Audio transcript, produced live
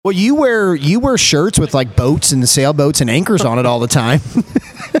Well, you wear shirts with like boats and sailboats and anchors on it all the time.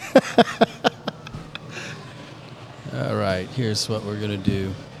 All right, here's what we're going to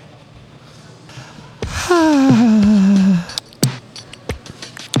do.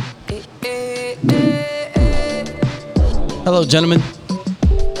 Hello, gentlemen.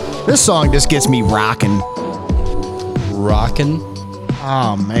 This song just gets me rocking. Rockin'?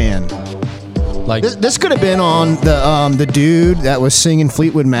 Oh man. Like This could have been on the dude that was singing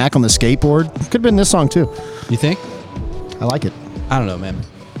Fleetwood Mac on the skateboard. Could have been this song too. You think? I like it. I don't know, man.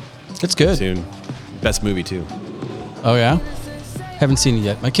 It's good. Soon. Best movie, too. Oh, yeah? Haven't seen it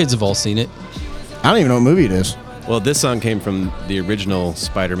yet. My kids have all seen it. I don't even know what movie it is. Well, this song came from the original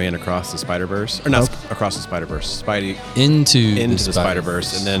Spider-Man Across the Spider-Verse. Or not Across the Spider-Verse. Spidey Into the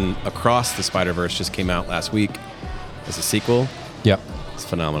Spider-Verse. And then Across the Spider-Verse just came out last week as a sequel. Yep. It's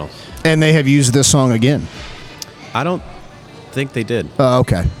phenomenal. And they have used this song again. I don't think they did. Oh,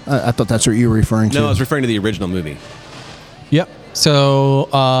 okay. I thought that's what you were referring to. No, I was referring to the original movie. Yep. So,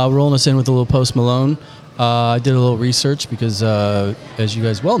 rolling us in with a little Post Malone. I did a little research because, as you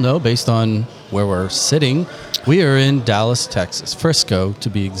guys well know, based on where we're sitting, we are in Dallas, Texas, Frisco to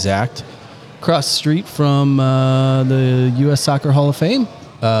be exact, across the street from the U.S. Soccer Hall of Fame.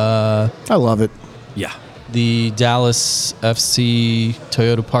 I love it. Yeah. The Dallas FC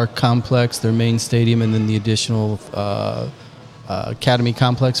Toyota Park complex, their main stadium, and then the additional Academy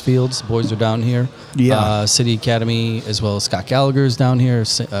complex fields. Boys are down here. Yeah. City Academy, as well as Scott Gallagher is down here.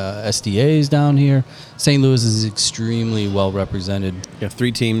 SDA is down here. St. Louis is extremely well represented. You have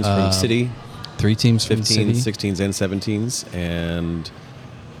 3 teams from City. 3 teams from 15s, City. 16s, and 17s. And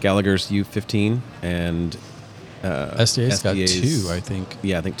Gallagher's U15 and SDA's got 2, I think.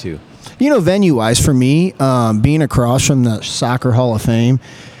 Yeah, I think 2. You know, venue-wise, for me, being across from the Soccer Hall of Fame,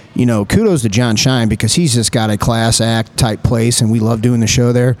 you know, kudos to John Shine because he's just got a class act type place, and we love doing the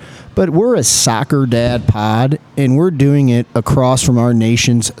show there. But we're a soccer dad pod, and we're doing it across from our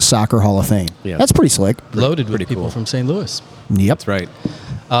nation's Soccer Hall of Fame. Yeah. That's pretty slick. Loaded with pretty people cool. from St. Louis. Yep. That's right.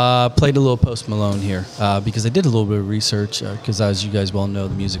 Played a little Post Malone here because I did a little bit of research because, as you guys well know,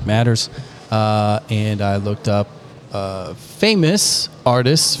 the music matters. And I looked up famous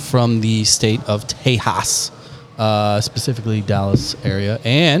artists from the state of Tejas, specifically Dallas area.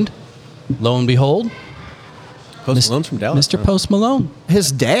 And lo and behold, Post Malone's from Dallas. Mr. Post Malone.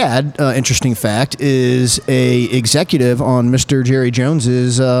 His dad, interesting fact, is a executive on Mr. Jerry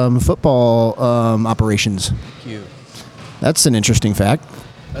Jones's football operations. Thank you. That's an interesting fact.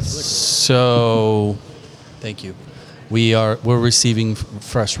 So, thank you. We're receiving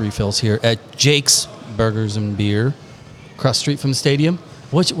fresh refills here at Jake's Burgers and Beer, across the street from the stadium.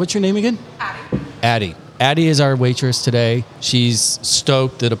 What's your name again? Addie. Addie is our waitress today. She's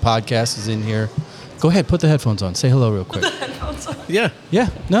stoked that a podcast is in here. Go ahead, put the headphones on. Say hello real quick. Yeah. Yeah.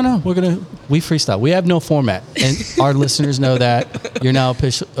 No. We freestyle. We have no format, and our listeners know that. You're now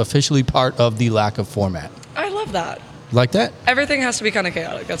officially part of the lack of format. I love that. Like that? Everything has to be kind of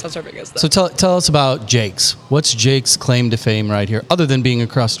chaotic. That's how serving is. So tell us about Jake's. What's Jake's claim to fame right here, other than being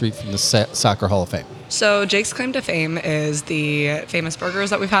across the street from the Soccer Hall of Fame? So Jake's claim to fame is the famous burgers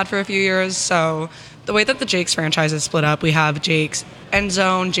that we've had for a few years. So the way that the Jake's franchise is split up, we have Jake's End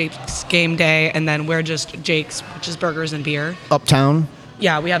Zone, Jake's Game Day, and then we're just Jake's, which is burgers and beer. Uptown.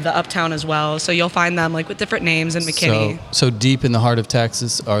 Yeah, we have the Uptown as well. So you'll find them like with different names in McKinney. So deep in the heart of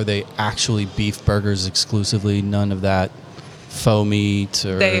Texas, are they actually beef burgers exclusively? None of that faux meat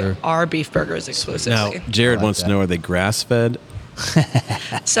or... They are beef burgers exclusively. Now, Jared wants to know, are they grass-fed?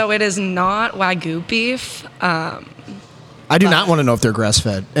 So it is not Wagyu beef. I do not want to know if they're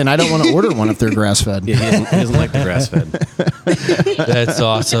grass-fed, and I don't want to order one if they're grass-fed. Yeah, he doesn't like the grass-fed. That's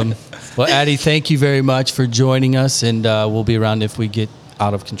awesome. Well, Addie, thank you very much for joining us, and we'll be around if we get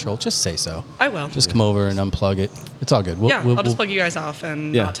out of control. Just say so. I will. Just come over and unplug it. It's all good. I'll just plug you guys off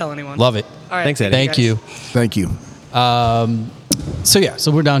and not tell anyone. Love it. All right. Thanks, Eddie. Thank you. Thank you.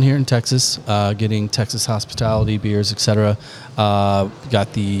 So we're down here in Texas, getting Texas hospitality, beers, etc.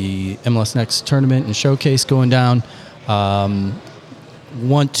 Got the MLS Next tournament and showcase going down.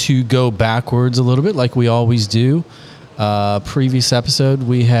 Want to go backwards a little bit, like we always do. Previous episode,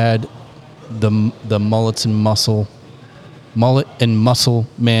 we had the mullet and muscle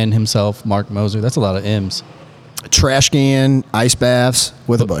man himself, Mark Moser. That's a lot of M's. Trash can, ice baths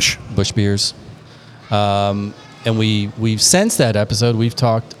with a bush. Bush beers. And we've since that episode, we've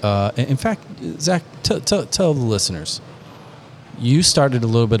talked. In fact, Zach, tell the listeners, you started a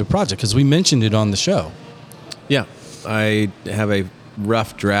little bit of project because we mentioned it on the show. Yeah, I have a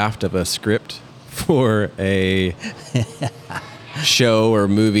rough draft of a script for a show or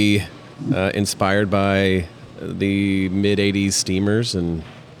movie inspired by the mid-'80s steamers and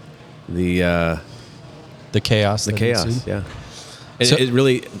the chaos. the that chaos. ensued. Yeah, and So- it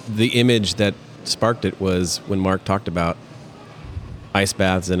really, the image that sparked it was when Mark talked about ice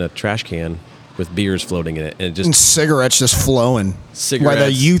baths in a trash can with beers floating in it, and it And just cigarettes just flowing. While the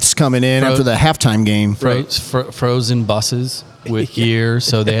Cigarettes. youth's coming in after the halftime game. Frozen buses with gear,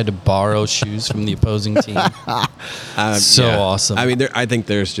 so they had to borrow shoes from the opposing team. So awesome. I mean, I think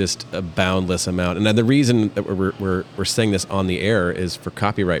there's just a boundless amount, and the reason that we're saying this on the air is for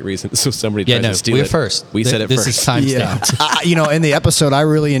copyright reasons. So somebody tries to steal we're it. first. We said it this first. Is timestamped. In the episode I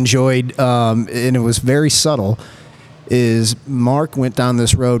really enjoyed, and it was very subtle, is Mark went down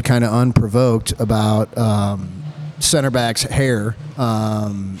this road kind of unprovoked about center back's hair.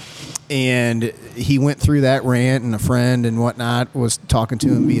 And he went through that rant, and a friend and whatnot was talking to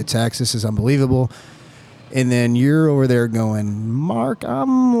him via text. This is unbelievable. And then you're over there going, Mark,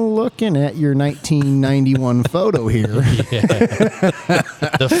 I'm looking at your 1991 photo here.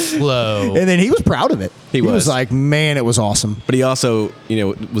 The flow. And then he was proud of it. He was was. like, man, it was awesome. But he also,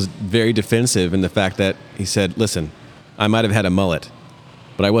 was very defensive in the fact that he said, "Listen, I might have had a mullet,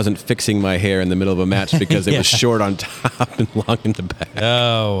 but I wasn't fixing my hair in the middle of a match because it was short on top and long in the back."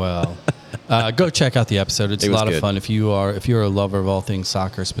 Oh well, go check out the episode. It's It a was lot of good. fun. If you're a lover of all things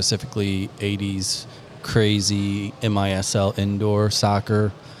soccer, specifically '80s crazy MISL indoor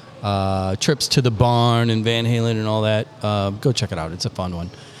soccer, trips to the barn and Van Halen and all that, go check it out. It's a fun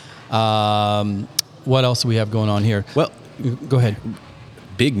one. What else do we have going on here? Well, Go ahead.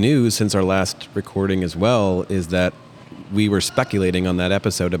 big news since our last recording as well is that we were speculating on that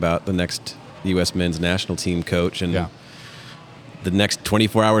episode about the next U.S. men's national team coach, and the next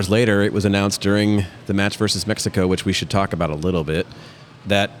 24 hours later, it was announced during the match versus Mexico, which we should talk about a little bit,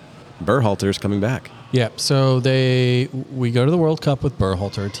 that Berhalter is coming back. Yeah, so we go to the World Cup with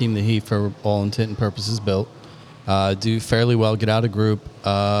Berhalter, a team that he, for all intent and purposes, built. Do fairly well, get out of group,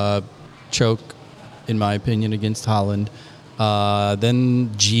 choke, in my opinion, against Holland.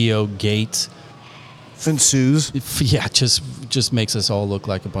 Then Gate, Ensues. yeah, just makes us all look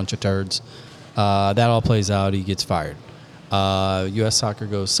like a bunch of turds. That all plays out. He gets fired. U.S. soccer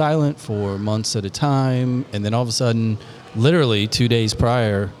goes silent for months at a time, and then all of a sudden, literally 2 days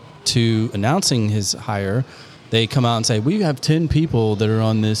prior to announcing his hire, they come out and say, we have 10 people that are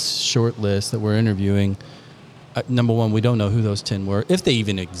on this short list that we're interviewing. Number one, we don't know who those 10 were, if they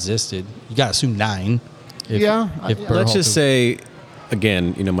even existed. You got to assume 9. If Let's just say,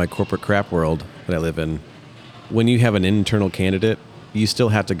 again, my corporate crap world that I live in, when you have an internal candidate, you still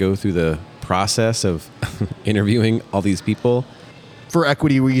have to go through the process of interviewing all these people. For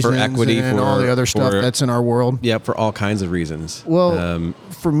equity reasons and all the other stuff that's in our world. Yeah, for all kinds of reasons. Well,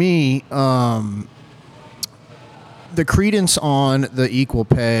 for me, the credence on the equal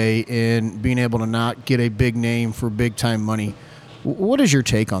pay and being able to not get a big name for big time money, what is your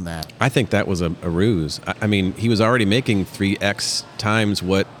take on that? I think that was a ruse. I mean, he was already making 3x times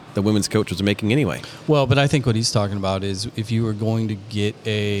what the women's coach was making anyway. Well, but I think what he's talking about is if you were going to get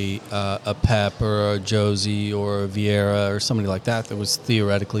a Pep or a Josie or a Vieira or somebody like that was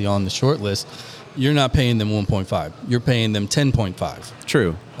theoretically on the short list, you're not paying them 1.5. You're paying them 10.5.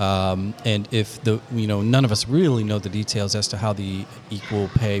 True. And if none of us really know the details as to how the equal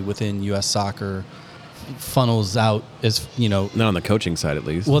pay within U.S. soccer funnels out, as Not on the coaching side, at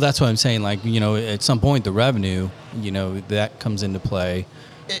least. Well, that's what I'm saying. Like, at some point, the revenue, that comes into play.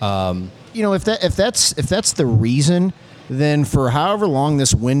 If that's the reason, then for however long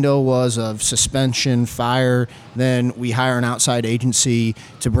this window was of suspension, fire, then we hire an outside agency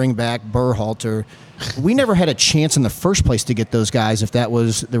to bring back Berhalter. We never had a chance in the first place to get those guys if that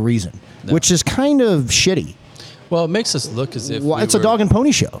was the reason, which is kind of shitty. Well, it makes us look as if It's a dog and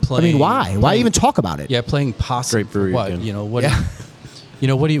pony show. Why? Why even talk about it? Yeah, playing possum. Great brewery What? again. What?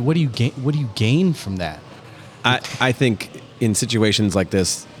 What do you gain from that? I think in situations like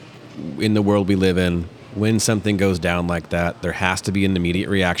this, in the world we live in, when something goes down like that, there has to be an immediate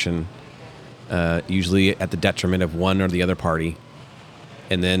reaction, usually at the detriment of one or the other party.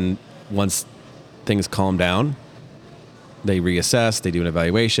 And then once things calm down, they reassess, they do an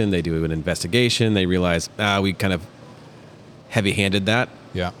evaluation, they do an investigation, they realize, we kind of heavy-handed that.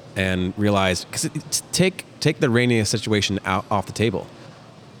 Yeah. And realize, because take the Rainier situation off the table.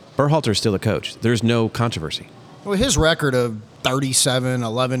 Berhalter's still a coach. There's no controversy. Well, his record of 37,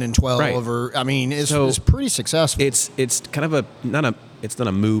 11, and 12, Right. is pretty successful. It's kind of it's not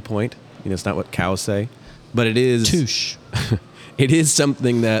a moo point. It's not what cows say, but it is. Touche. It is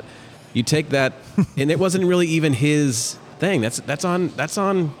something that you take that, and it wasn't really even his thing. That's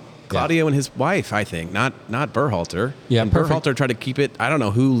on Claudio and his wife, I think, not Berhalter. Yeah, and perfect. Berhalter tried to keep it. I don't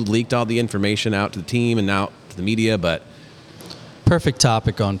know who leaked all the information out to the team and out to the media, but Perfect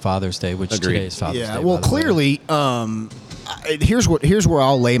topic on Father's Day, which Agreed. today is Father's Day. Well, by the way. clearly, here's where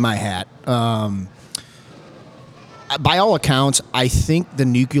I'll lay my hat. By all accounts, I think the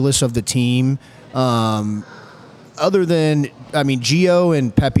nucleus of the team, other than, Gio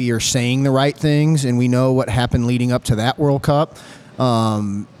and Pepe are saying the right things, and we know what happened leading up to that World Cup.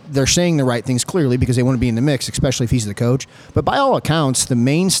 They're saying the right things clearly because they want to be in the mix, especially if he's the coach. But by all accounts, the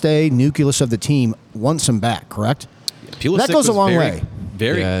mainstay nucleus of the team wants him back, correct? Pulisic That goes a was long very, way.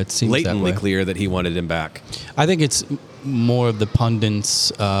 Very Yeah, it seems that blatantly way. clear that he wanted him back. I think it's more of the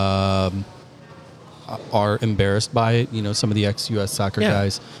pundits are embarrassed by it. You know, some of the ex-U.S. soccer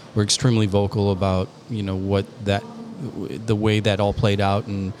guys were extremely vocal about, the way that all played out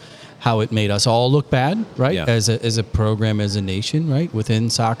and how it made us all look bad, right? Yeah. As a program, as a nation, right,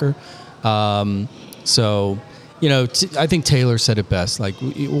 within soccer. So, I think Taylor said it best. Like,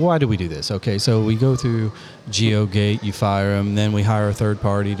 why do we do this? Okay, so we go through GeoGate, you fire them, then we hire a third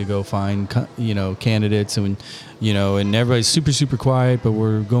party to go find, candidates, and and everybody's super, super quiet, but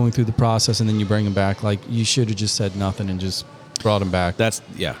we're going through the process, and then you bring them back. Like, you should have just said nothing and just brought them back. What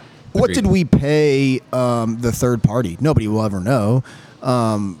Agreed. did we pay the third party? Nobody will ever know.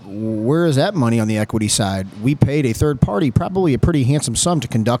 Where is that money on the equity side? We paid a third party probably a pretty handsome sum to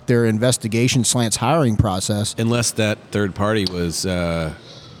conduct their investigation / hiring process. Unless that third party was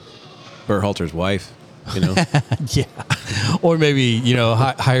Berhalter's wife, Yeah. Or maybe,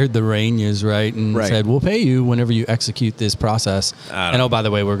 hired the Rangers, right, and Right. said, we'll pay you whenever you execute this process. I don't And, by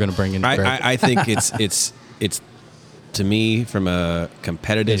the way, we're going to bring in Greg. I think it's to me, from a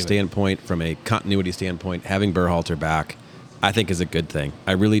competitive Anyway. standpoint, from a continuity standpoint, having Berhalter back, I think is a good thing.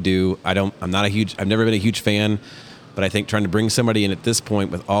 I really do. I've never been a huge fan, but I think trying to bring somebody in at this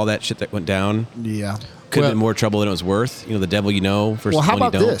point with all that shit that went down Yeah. could have Well- been more trouble than it was worth. The devil versus Well, how the one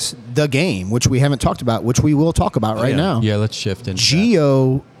about you don't. this? The game, which we haven't talked about, which we will talk about right yeah. now. Yeah, let's shift into that.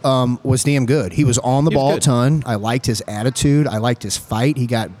 Gio was damn good. He was on the He was ball a good. ton. I liked his attitude. I liked his fight. He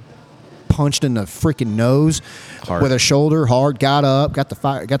got punched in the freaking nose Hard. with a shoulder, hard, got up, got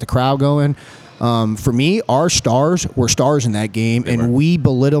the crowd going. For me, our stars were stars in that game, They and were. we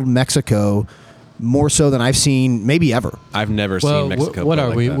belittled Mexico more so than I've seen maybe ever. I've never seen Mexico. What play are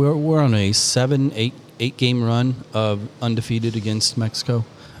like we? that. We're on a 8 game run of undefeated against Mexico.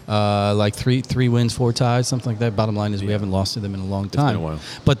 Like three wins, 4 ties, something like that. Bottom line is we haven't lost to them in a long time. been a while.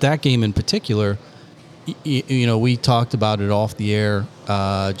 But that game in particular, we talked about it off the air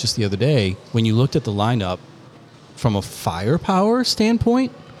just the other day. When you looked at the lineup from a firepower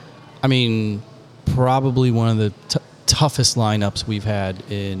standpoint, I mean, probably one of the toughest lineups we've had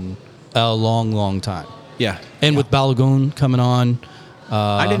in a long, long time. Yeah. And with Balogun coming on,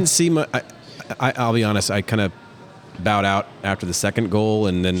 I didn't see much. I'll be honest. I kind of bowed out after the second goal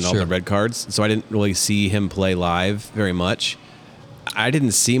and then all Sure. the red cards, so I didn't really see him play live very much. I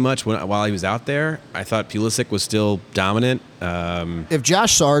didn't see much while he was out there. I thought Pulisic was still dominant. If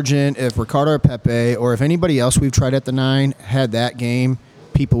Josh Sargent, if Ricardo Pepe, or if anybody else we've tried at the 9 had that game,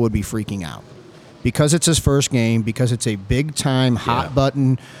 people would be freaking out. Because it's his first game, because it's a big-time, hot Yeah.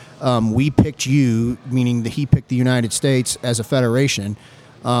 button, we picked you, meaning that he picked the United States as a federation.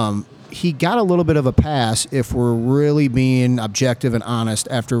 He got a little bit of a pass if we're really being objective and honest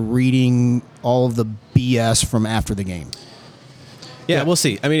after reading all of the BS from after the game. Yeah, we'll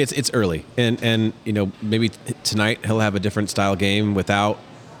see. I mean, it's early, and maybe tonight he'll have a different style game without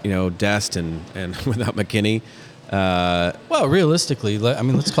Dest and without McKinney. well, realistically,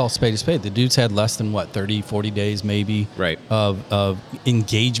 let's call a spade a spade. The dude's had less than 30, 40 days maybe Right. of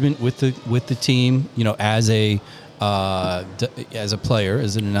engagement with the team, as a player,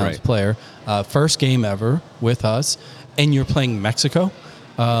 as an announced Right. player. First game ever with us, and you're playing Mexico.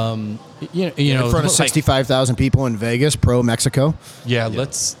 In front of 65,000 people in Vegas, pro Mexico. Yeah,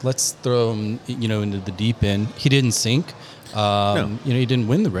 let's throw him, into the deep end. He didn't sink. He didn't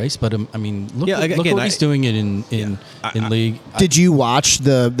win the race, but look again, what he's doing it in league. Did you watch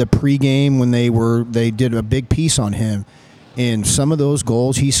the pregame when they did a big piece on him? And some of those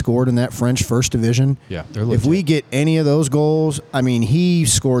goals he scored in that French First Division. Yeah, they're if legit. we get any of those goals, he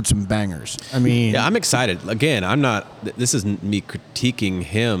scored some bangers. Yeah, I'm excited. Again, I'm not. This isn't me critiquing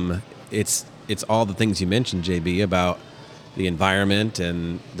him. It's all the things you mentioned, JB, about the environment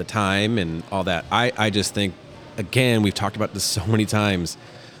and the time and all that. I just think, again, we've talked about this so many times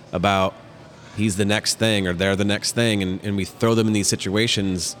about he's the next thing or they're the next thing, and we throw them in these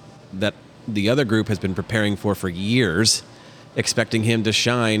situations that the other group has been preparing for years, expecting him to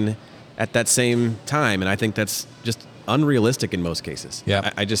shine at that same time, and I think that's just unrealistic in most cases.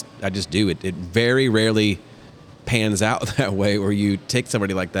 Yeah. I just do it. It very rarely pans out that way, where you take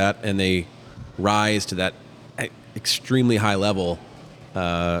somebody like that and they rise to that. extremely high level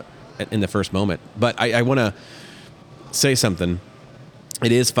in the first moment. But I want to say something.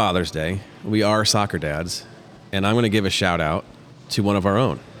 It is Father's Day. We are soccer dads, and I'm going to give a shout out to one of our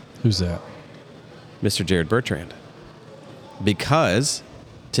own. Who's that? Mr. Jared Bertrand. Because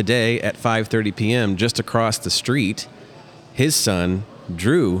today at 5:30 p.m., just across the street, his son,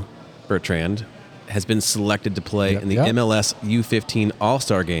 Drew Bertrand, has been selected to play in the MLS U15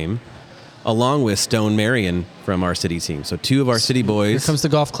 All-Star Game, along with Stone Marion from our city team. So two of our city boys. Here comes the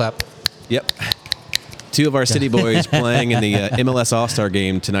golf clap. Yep. Two of our city boys playing in the MLS All-Star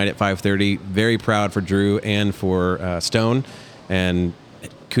Game tonight at 5:30. Very proud for Drew and for Stone. And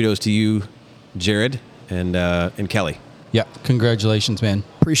kudos to you, Jared and Kelly. Yeah, congratulations, man.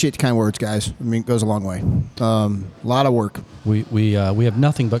 Appreciate the kind words, guys. I mean, it goes a long way. A lot of work. We have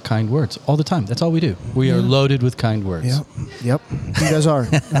nothing but kind words all the time. That's all we do. We are loaded with kind words. Yep. You guys are.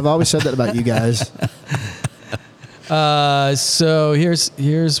 I've always said that about you guys. So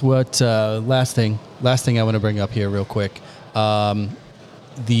here's what last thing I want to bring up here real quick.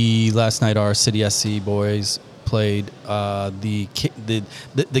 The last night our City SC boys played the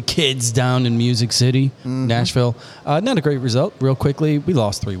kids down in Music City, Nashville. Not a great result. Real quickly, we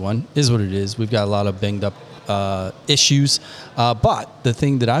lost 3-1. Is what it is. We've got a lot of banged up issues. But the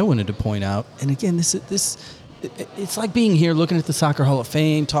thing that I wanted to point out, and again, it's like being here, looking at the Soccer Hall of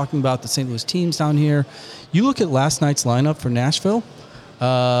Fame, talking about the St. Louis teams down here. You look at last night's lineup for Nashville.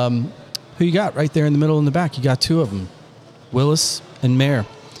 Who you got right there in the middle and the back? You got two of them, Willis and Mayer.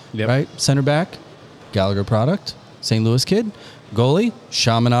 Yep. Right, center back. Gallagher product, St. Louis kid. Goalie,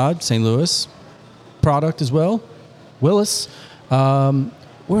 Chaminade, St. Louis product as well. Willis.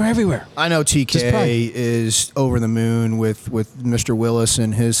 We're everywhere. I know TK is over the moon with Mr. Willis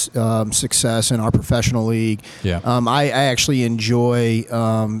and his success in our professional league. Yeah. I actually enjoy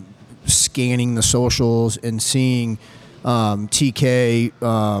scanning the socials and seeing TK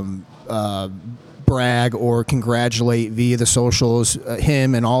brag or congratulate via the socials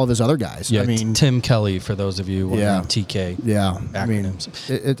him and all of his other guys. Yeah, I mean, Tim Kelly, for those of you wondering, TK. Yeah, acronyms.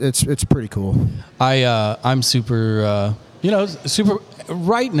 I mean, it's pretty cool. I'm super super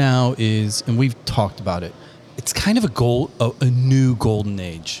right now is, and we've talked about it. It's kind of a new golden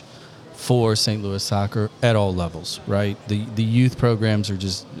age for St. Louis soccer at all levels, right? The youth programs are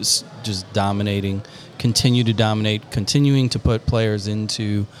just dominating, continue to dominate, continuing to put players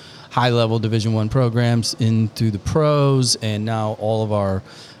into high-level Division I programs in through the pros, and now all of our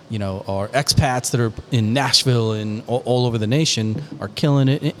expats that are in Nashville and all over the nation are killing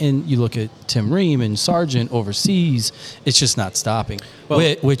it. And you look at Tim Ream and Sargent overseas, it's just not stopping.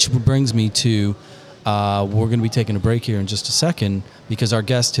 Well, which brings me to we're going to be taking a break here in just a second, because our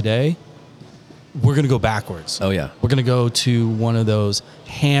guest today, we're going to go backwards. Oh, yeah. We're going to go to one of those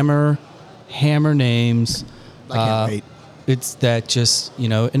hammer names. I can't wait. It's that just,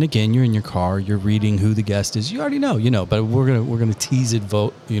 and again, you're in your car, you're reading who the guest is. You already know, but we're gonna tease it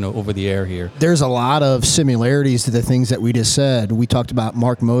over the air here. There's a lot of similarities to the things that we just said. We talked about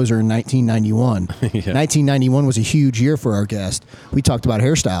Mark Moser in 1991. Yeah. 1991 was a huge year for our guest. We talked about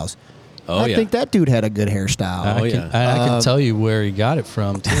hairstyles. I think that dude had a good hairstyle. I can tell you where he got it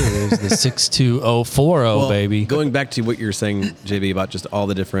from, too. It was the 62040, baby. Going back to what you're saying, JB, about just all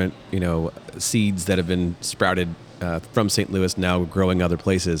the different, seeds that have been sprouted from St. Louis, now growing other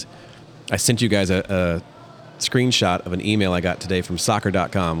places. I sent you guys a screenshot of an email I got today from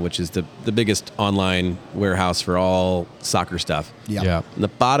soccer.com, which is the biggest online warehouse for all soccer stuff. Yeah. And the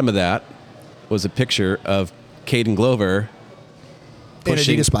bottom of that was a picture of Caden Glover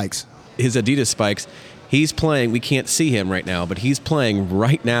pushing Adidas spikes. His Adidas spikes. He's playing. We can't see him right now, but he's playing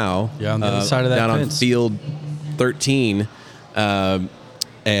right now. Yeah, on the other side of that down fence. On field 13.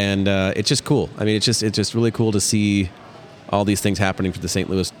 And it's just cool. I mean, it's just really cool to see all these things happening for the St.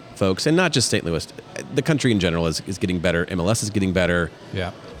 Louis folks, and not just St. Louis. The country in general is getting better. MLS is getting better.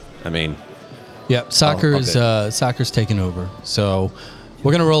 Yeah. I mean, yeah. Soccer's taking over. So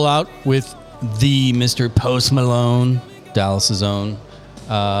we're gonna roll out with the Mr. Post Malone, Dallas's own.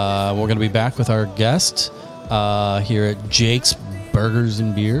 We're gonna be back with our guest here at Jake's Burgers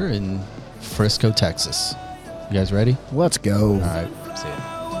and Beer in Frisco, Texas. You guys ready? Let's go. All right. See ya.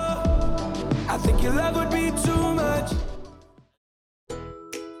 I think your love would be too much.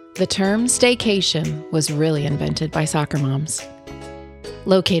 The term staycation was really invented by soccer moms.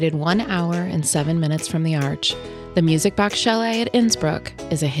 Located 1 hour and 7 minutes from the Arch, the Music Box Chalet at Innsbruck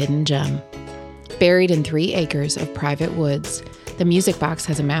is a hidden gem. Buried in 3 acres of private woods, the Music Box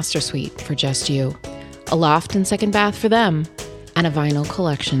has a master suite for just you, a loft and second bath for them, and a vinyl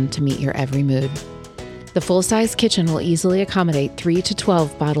collection to meet your every mood. The full-size kitchen will easily accommodate 3 to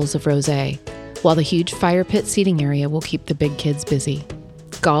 12 bottles of rosé, while the huge fire pit seating area will keep the big kids busy.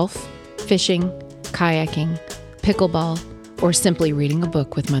 Golf, fishing, kayaking, pickleball, or simply reading a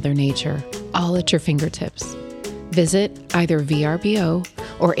book with Mother Nature, all at your fingertips. Visit either VRBO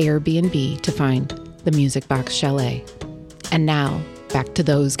or Airbnb to find the Music Box Chalet. And now, back to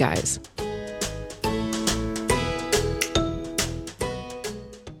those guys.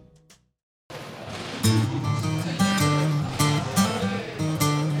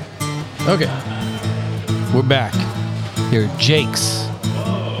 Okay, we're back here at Jake's.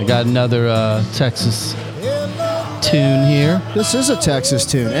 I got another Texas tune here. This is a Texas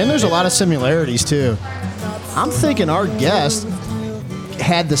tune, and there's a lot of similarities too. I'm thinking our guest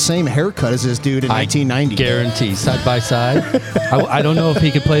had the same haircut as this dude in 1990. Guarantee, side by side. I don't know if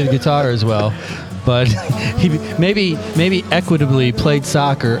he could play the guitar as well, but he maybe equitably played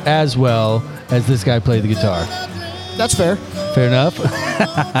soccer as well as this guy played the guitar. That's fair. Fair enough.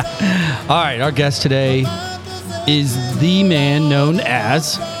 All right, our guest today is the man known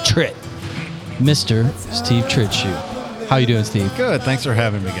as Trit, Mr. Steve Trittschuh. How you doing, Steve? Good. Thanks for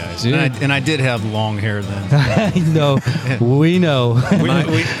having me, guys. Dude. And I did have long hair then. No, we know.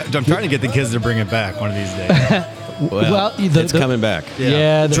 I'm trying to get the kids to bring it back one of these days. Well, it's coming back.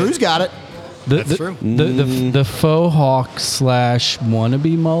 Yeah, Drew's got it. That's true. The faux hawk /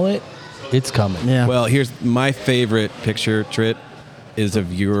 wannabe mullet, it's coming. Yeah. Well, here's my favorite picture, Trit, is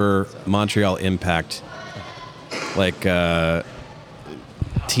of your Montreal Impact,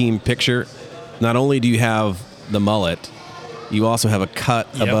 team picture. Not only do you have the mullet, you also have a cut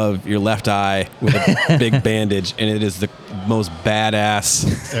above your left eye with a big bandage, and it is the most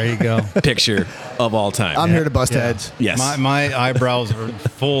badass There you go. picture of all time. I'm here to bust heads. Yes. My eyebrows are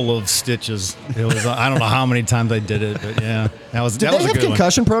full of stitches. It was I don't know how many times I did it, but yeah, that was Did that they was a have good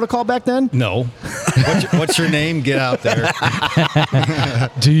concussion protocol back then? one. No. What's your name? Get out there.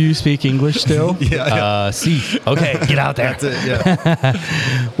 Do you speak English still? Yeah. See. Okay, get out there. That's it.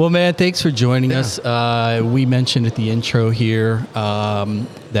 Yeah. Well, man, thanks for joining us. We mentioned at the intro here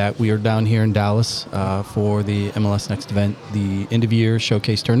that we are down here in Dallas for the MLS Next event, the end of year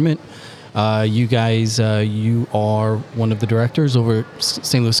showcase tournament. You guys, you are one of the directors over at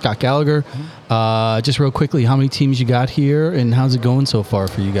St. Louis Scott Gallagher. Just real quickly, how many teams you got here, and how's it going so far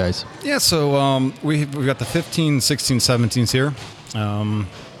for you guys? Yeah, so we've got the 15, 16, 17s here.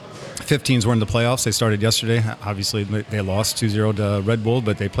 15s were in the playoffs. They started yesterday. Obviously, they lost 2-0 to Red Bull,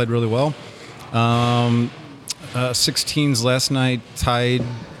 but they played really well. 16s last night tied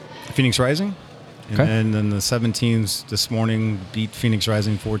Phoenix Rising. Okay. And then the 17s this morning beat Phoenix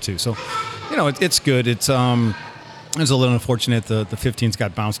Rising 4-2. So, it's good. It's a little unfortunate the 15s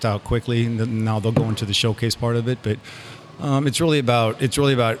got bounced out quickly. And now they'll go into the showcase part of it. But it's really about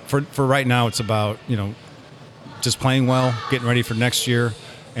for right now. It's about just playing well, getting ready for next year,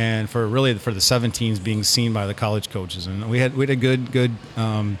 and for the 17s being seen by the college coaches. And we had a good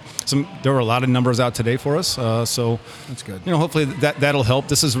there were a lot of numbers out today for us. So That's good. Hopefully that'll help.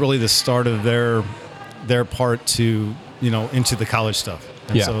 This is really the start of their part to into the college stuff.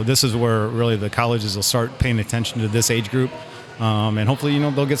 And Yeah. so this is where really the colleges will start paying attention to this age group. And hopefully,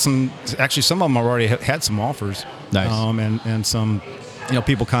 they'll get some. Actually, some of them already had some offers. Nice. And some,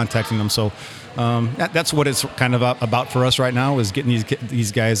 people contacting them. So that's what it's kind of about for us right now is getting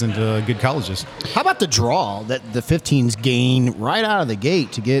these guys into good colleges. How about the draw that the 15s gain right out of the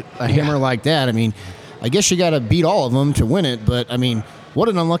gate to get a hammer like that? I mean, I guess you got to beat all of them to win it, but I mean, what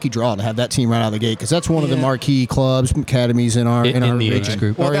an unlucky draw to have that team right out of the gate, because that's one of the marquee clubs, academies in our In the region age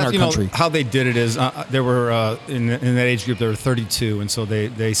group. or in our country. How they did it is there were in that age group there were 32, and so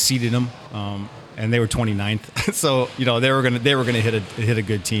they seeded them, and they were 29th. So they were gonna hit a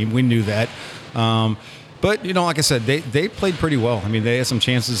good team. We knew that, but like I said, they played pretty well. I mean, they had some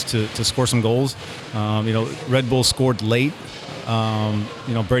chances to score some goals. Red Bull scored late.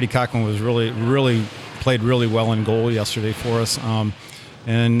 Brady Cochran was really played really well in goal yesterday for us.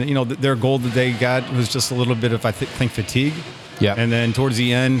 And their goal that they got was just a little bit of I think fatigue. Yeah. And then towards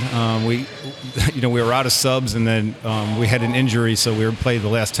the end, we were out of subs, and then we had an injury, so we were played the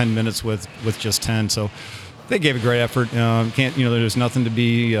last 10 minutes with just 10. So they gave a great effort. There's nothing to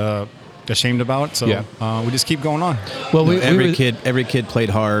be ashamed about. So we just keep going on. Well, every kid played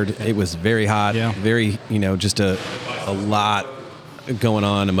hard. It was very hot. Yeah. Very just a lot going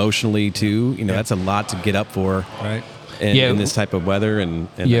on emotionally too. That's a lot to get up for. Right. In this type of weather and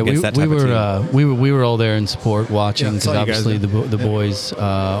against that type of team. We were all there in support watching, Yeah, because saw you guys obviously there. the boys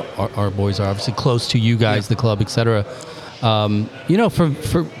our boys are obviously close to you guys, the club, etc. For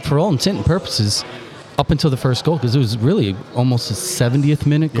all intent and purposes, up until the first goal, because it was really almost a 70th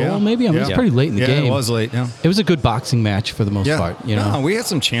minute goal. Yeah. Maybe it was pretty late in the game. It was late. Yeah. It was a good boxing match for the most part. No, we had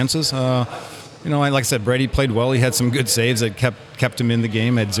some chances. like I said, Brady played well. He had some good saves that kept him in the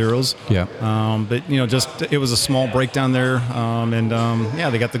game at zeros. Yeah. But just it was a small breakdown there,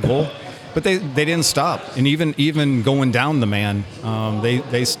 they got the goal, but they didn't stop. And even going down the man,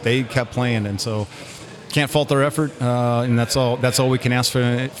 they kept playing, and so can't fault their effort. And that's all we can ask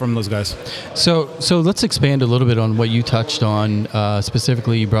from those guys. So let's expand a little bit on what you touched on.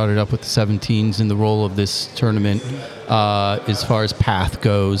 Specifically, you brought it up with the 17s and the role of this tournament as far as path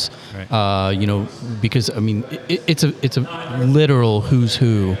goes. Right. Because I mean, it's a literal who's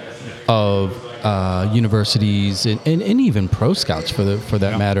who of universities and even pro scouts for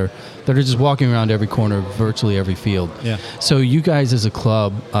that matter, that are just walking around every corner, virtually every field. Yeah. So you guys as a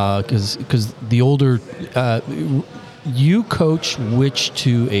club, because the older, you coach which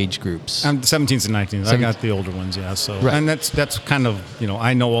two age groups? 17s and 19s. I got the older ones, yeah. So Right. And that's kind of,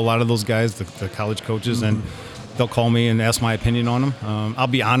 I know a lot of those guys, the college coaches, and they'll call me and ask my opinion on them. I'll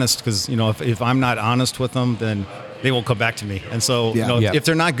be honest, because if I'm not honest with them, then they will come back to me. And so if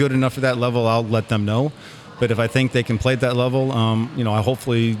they're not good enough for that level, I'll let them know. But if I think they can play at that level, I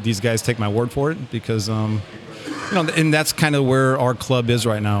hopefully these guys take my word for it, because and that's kind of where our club is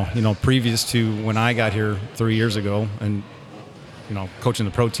right now. Previous to when I got here 3 years ago, and coaching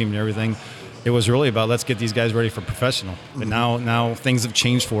the pro team and everything, it was really about let's get these guys ready for professional. But now things have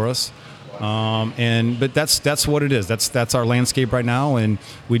changed for us. But that's what it is. That's our landscape right now, and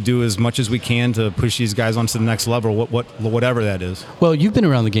we do as much as we can to push these guys onto the next level, whatever that is. Well, you've been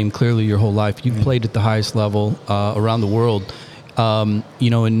around the game clearly your whole life. You've played at the highest level around the world. And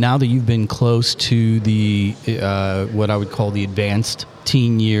now that you've been close to the what I would call the advanced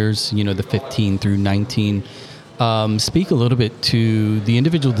teen years, the 15 through 19, speak a little bit to the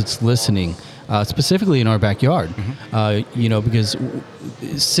individual that's listening. Specifically in our backyard, because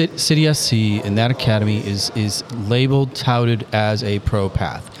City SC and that academy is labeled, touted as a pro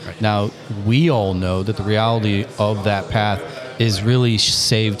path. Right. Now, we all know that the reality of that path is really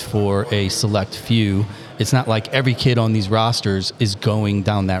saved for a select few. It's not like every kid on these rosters is going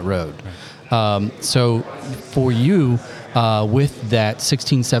down that road. Right. So for you, with that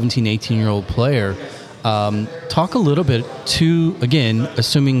 16, 17, 18-year-old player, talk a little bit to, again,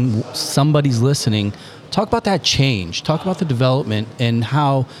 assuming somebody's listening, talk about that change, talk about the development, and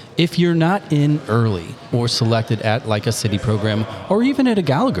how if you're not in early or selected at like a city program or even at a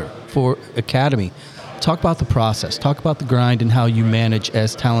Gallagher for academy, talk about the process, talk about the grind and how you manage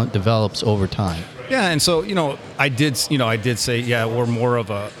as talent develops over time. Yeah, and so I did say we're more of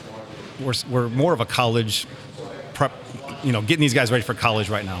a college prep. Getting these guys ready for college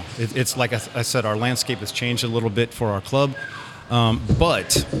right now. It's like I said, our landscape has changed a little bit for our club,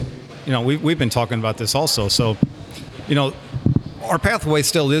 but we've been talking about this also. So, our pathway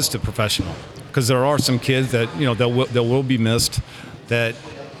still is to professional, because there are some kids that that will be missed, that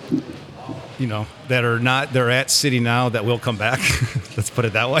that are not, they're at City now that will come back. Let's put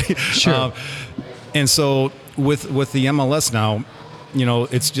it that way. Sure. And so with the MLS now,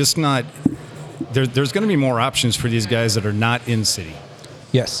 it's just not. There's going to be more options for these guys that are not in City.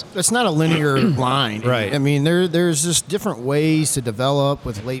 Yes. It's not a linear line. Right. I mean, there's just different ways to develop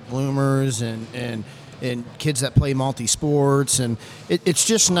with late bloomers and kids that play multi-sports. And it's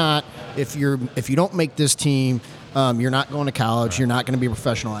just not, if you don't make this team, you're not going to college, you're not going to be a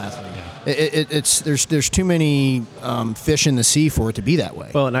professional athlete. Yeah. There's too many fish in the sea for it to be that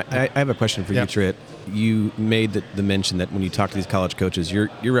way. Well, and I have a question for you, Tritt. You made the mention that when you talk to these college coaches, your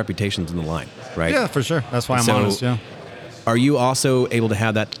reputation's in the line, right? Yeah, for sure. That's why I'm honest, yeah. Are you also able to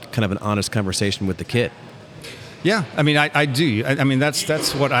have that kind of an honest conversation with the kid? Yeah, I mean, I do. I mean,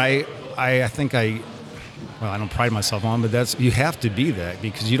 that's what I think I don't pride myself on, but you have to be that,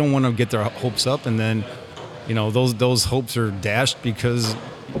 because you don't want to get their hopes up, and then, those hopes are dashed because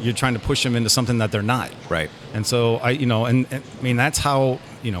you're trying to push them into something that they're not. Right. And so I mean, that's how,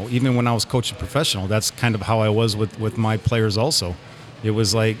 even when I was coaching professional, that's kind of how I was with my players also. It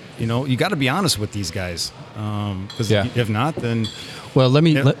was like, you got to be honest with these guys, because if not, then. Well, let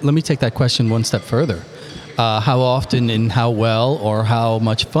me take that question one step further. How often and how well or how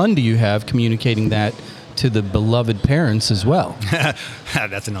much fun do you have communicating that to the beloved parents as well?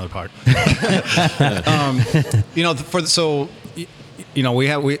 That's another part. We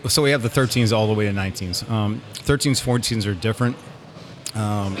have the 13s all the way to 19s. 13s, 14s are different.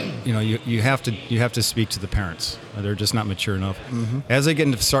 You have to speak to the parents. They're just not mature enough. Mm-hmm. As they get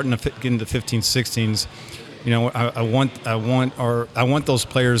into 15s, 16s, I want those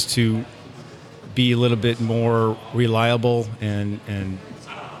players to be a little bit more reliable and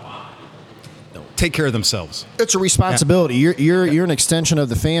take care of themselves. It's a responsibility. You're an extension of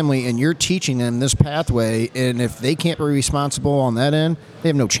the family, and you're teaching them this pathway. And if they can't be responsible on that end, they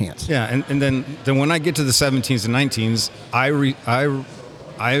have no chance. Yeah, and then when I get to the 17s and 19s,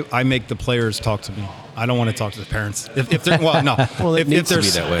 I make the players talk to me. I don't want to talk to the parents. If they're well, no. Well, it needs to be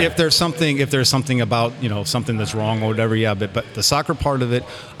that way. If there's something about something that's wrong or whatever, yeah. But the soccer part of it,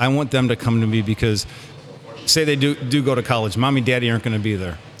 I want them to come to me because, say they do go to college, mommy, daddy aren't going to be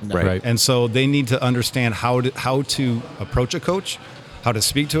there, Right. And so they need to understand how to approach a coach, how to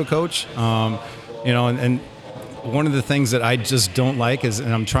speak to a coach, and one of the things that I just don't like is,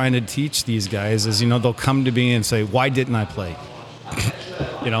 and I'm trying to teach these guys is, they'll come to me and say, why didn't I play?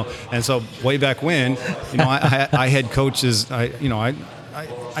 And so way back when, I had coaches. I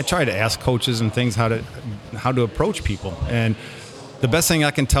try to ask coaches and things how to approach people, and the best thing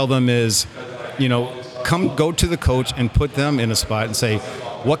I can tell them is, go to the coach and put them in a spot and say,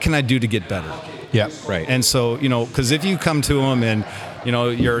 what can I do to get better? Yeah. Right. And so, because if you come to them and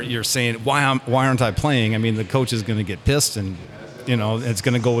you're saying why aren't I playing? I mean, the coach is going to get pissed and. It's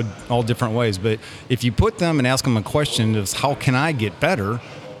going to go all different ways. But if you put them and ask them a question of how can I get better,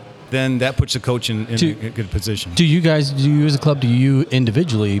 then that puts the coach in a good position. Do you as a club, do you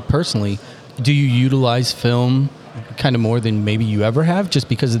individually, personally, do you utilize film kind of more than maybe you ever have just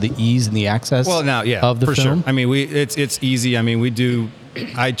because of the ease and the access of the for film? Sure. I mean, it's easy. I mean,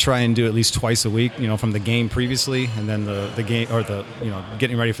 I try and do at least twice a week, from the game previously and then the game or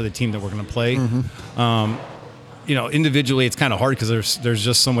getting ready for the team that we're going to play. Mm-hmm. Individually, it's kind of hard because there's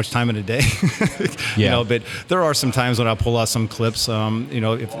just so much time in a day. But there are some times when I'll pull out some clips.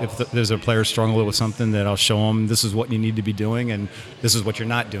 If there's a player struggling with something, that I'll show them this is what you need to be doing and this is what you're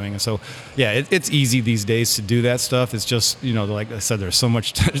not doing. And so, it's easy these days to do that stuff. It's just like I said, there's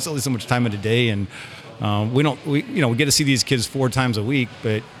only so much time in a day, and we get to see these kids 4 times a week,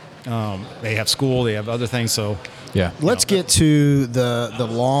 but they have school, they have other things. So let's get to the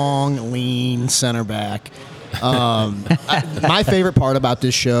long, lean center back. My favorite part about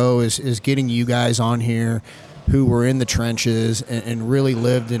this show is getting you guys on here who were in the trenches and really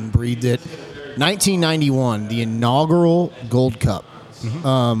lived and breathed it. 1991, the inaugural Gold Cup.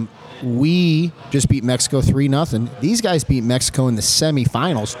 Mm-hmm. We just beat Mexico 3-0. These guys beat Mexico in the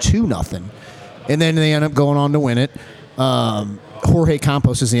semifinals 2-0. And then they end up going on to win it. Jorge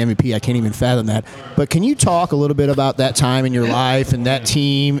Campos is the MVP. I can't even fathom that. But can you talk a little bit about that time in your life and that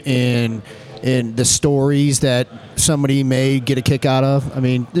team and the stories that somebody may get a kick out of? I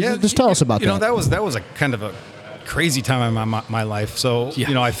mean, just tell us about that. That was a kind of a crazy time in my life. So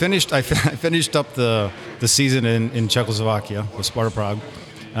I finished up the season in Czechoslovakia with Sparta Prague.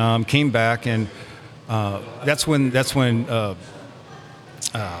 Came back and that's when what's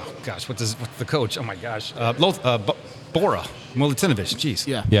the coach? Oh my gosh, Bora Milutinovic. Jeez.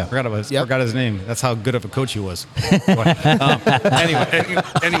 Yeah. Forgot his name. That's how good of a coach he was. Anyway.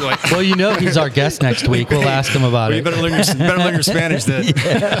 Well, he's our guest next week. We'll ask him about it. You better learn your Spanish then.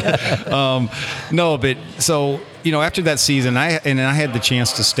 No, but so after that season, I had the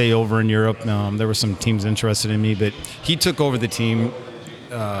chance to stay over in Europe. There were some teams interested in me, but he took over the team.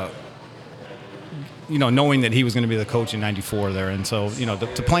 Knowing that he was going to be the coach in '94 there, and so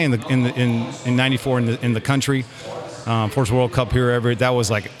to play in '94 in the country, first World Cup here that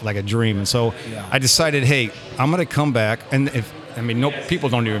was like a dream. And so I decided, hey, I'm going to come back. And people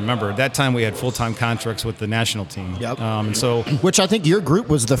don't even remember at that time we had full-time contracts with the national team. Yep. And so, which I think your group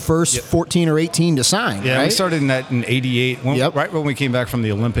was the first 14 or 18 to sign. Yeah, right? We started in '88, right when we came back from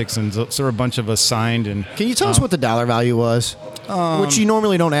the Olympics, and so a bunch of us signed. And can you tell us what the dollar value was? Which you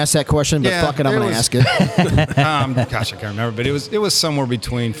normally don't ask that question, but fuck it, I'm going to ask it. Gosh, I can't remember, but it was somewhere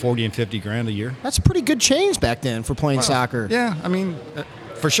between 40 and 50 grand a year. That's a pretty good change back then for playing soccer. Yeah, I mean,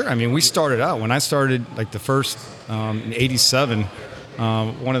 for sure. I mean, we started out when I started like the first in '87.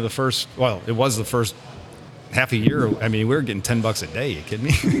 One of the first. Well, it was the first half a year. I mean, we were getting $10 a day. You kidding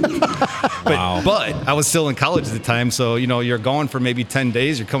me? But I was still in college at the time, so you're going for maybe 10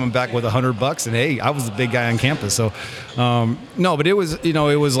 days. You're coming back with $100, and hey, I was the big guy on campus. So no, but it was it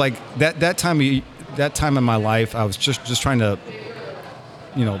was like that time in my life. I was just trying to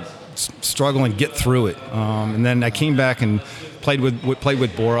struggle and get through it. And then I came back and played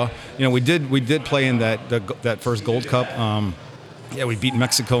with Bora. We did play in that first Gold Cup. We beat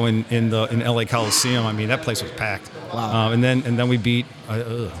Mexico in LA Coliseum. I mean, that place was packed. Wow. And then we beat.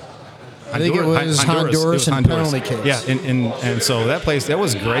 I think it was Honduras and penalty kicks. Yeah, and so that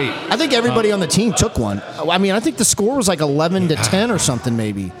was great. I think everybody on the team took one. I mean, I think the score was like 11-10 or something,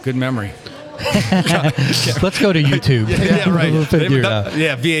 maybe. Good memory. Let's go to YouTube. Yeah, right. We'll figure it out.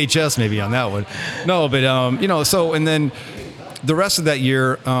 Yeah, VHS maybe on that one. No, but so and then the rest of that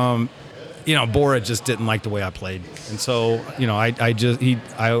year, Bora just didn't like the way I played, and so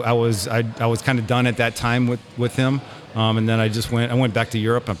I was kind of done at that time with him, and then I went back to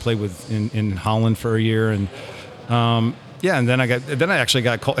Europe. I played in Holland for a year, and and then I actually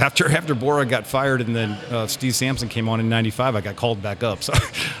got called after Bora got fired, and then Steve Sampson came on in '95. I got called back up. So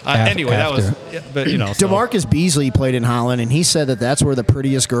anyway, that was. But so. DeMarcus Beasley played in Holland, and he said that's where the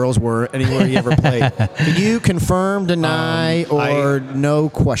prettiest girls were anywhere he ever played. Can you confirm, deny, or no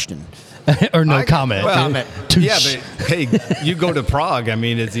question? Or no comment. Well, yeah, but hey, you go to Prague. I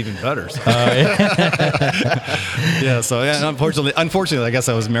mean, it's even better. So. So unfortunately, I guess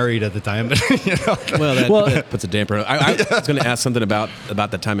I was married at the time. But, that puts a damper on it. I was going to ask something about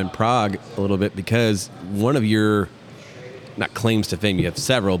that time in Prague a little bit, because one of your, not claims to fame, you have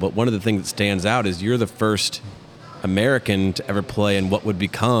several, but one of the things that stands out is you're the first American to ever play in what would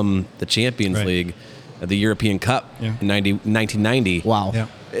become the Champions League, the European Cup in 1990. Wow. Yeah.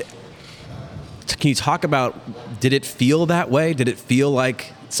 Can you talk about, did it feel that way? Did it feel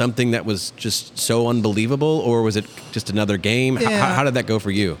like something that was just so unbelievable, or was it just another game? Yeah. How did that go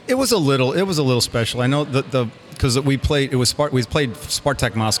for you? It was a little special. I know because we played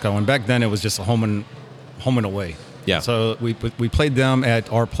Spartak Moscow, and back then it was just a home and away. Yeah. So we played them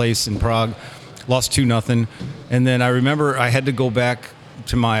at our place in Prague, lost 2-0, and then I remember I had to go back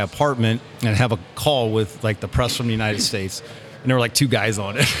to my apartment and have a call with the press from the United States. And there were 2 guys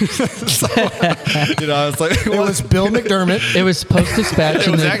on it. So, I was like, it was Bill McDermott. It was Post-Dispatch.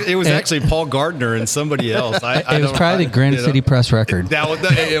 It was actually Paul Gardner and somebody else. It was probably the Granite City Press Record.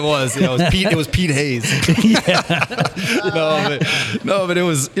 It was. It was Pete Hayes. But it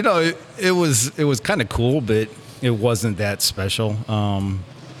was. It was kind of cool, but it wasn't that special.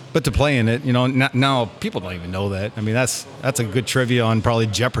 But to play in it, now people don't even know that. I mean, that's a good trivia on probably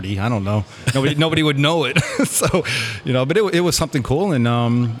Jeopardy. I don't know. Nobody would know it. So, but it was something cool, and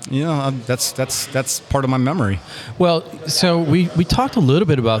that's part of my memory. Well, so we talked a little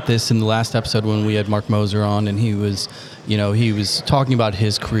bit about this in the last episode when we had Mark Moser on, and he was talking about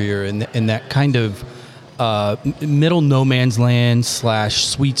his career and that kind of middle no man's land /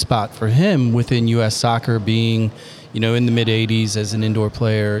 sweet spot for him within U.S. soccer, being in the mid-'80s as an indoor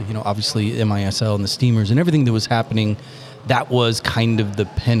player, obviously MISL and the Steamers and everything that was happening, that was kind of the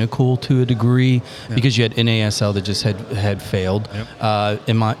pinnacle to a degree, because you had NASL that just had failed. Yep.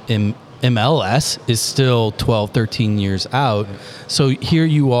 MLS is still 12, 13 years out. Yep. So here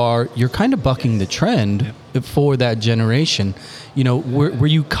you're kind of bucking the trend for that generation. Were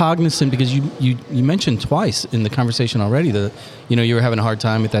you cognizant, because you mentioned twice in the conversation already that, you were having a hard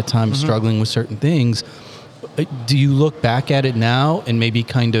time at that time, struggling with certain things. Do you look back at it now and maybe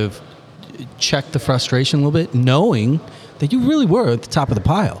kind of check the frustration a little bit, knowing that you really were at the top of the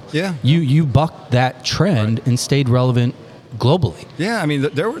pile? Yeah. You bucked that trend and stayed relevant globally. Yeah, I mean,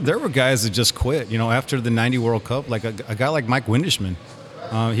 there were guys that just quit, after the 90 World Cup, like a guy like Mike Windishman.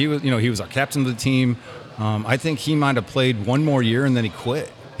 He was our captain of the team. I think he might have played one more year and then he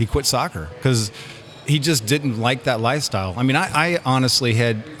quit. He quit soccer because he just didn't like that lifestyle. I mean, I honestly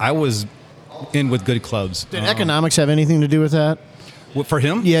I was in with good clubs. Did economics have anything to do with that? For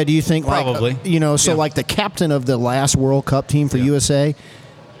him? Yeah, do you think probably? Like the captain of the last World Cup team for USA,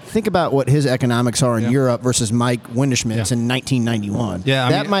 think about what his economics are in Europe versus Mike Windishman's in 1991. Yeah,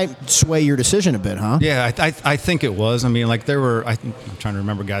 that might sway your decision a bit, huh? Yeah, I think it was. I mean, there were, I'm trying to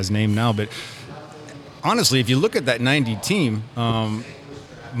remember a guy's name now, but honestly, if you look at that 90 team,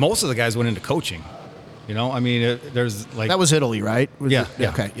 most of the guys went into coaching. I mean, there's that was Italy, right? Yeah.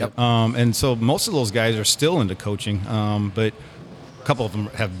 Okay. Yep. And so most of those guys are still into coaching, but a couple of them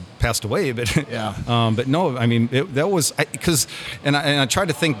have passed away. But but no, I mean, that was because, and I tried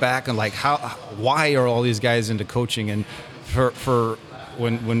to think back and why are all these guys into coaching? And for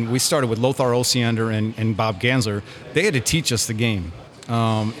when we started with Lothar Osiander and Bob Gansler, they had to teach us the game.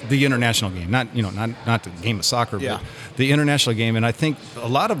 The international game, not the game of soccer, but the international game. And I think a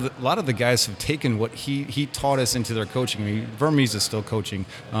lot of the guys have taken what he taught us into their coaching. I mean, Vermes is still coaching.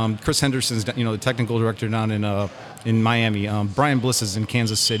 Chris Henderson's the technical director down in Miami. Brian Bliss is in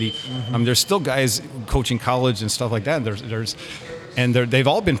Kansas City. There's still guys coaching college and stuff like that. They've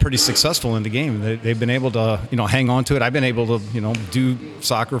all been pretty successful in the game. They've been able to hang on to it. I've been able to do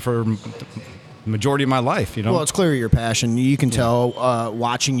soccer for majority of my life. Well, it's clearly your passion. You can tell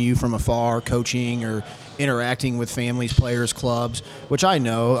watching you from afar, coaching or interacting with families, players, clubs, which I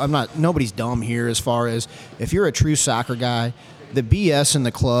know. Nobody's dumb here as far as if you're a true soccer guy, the BS in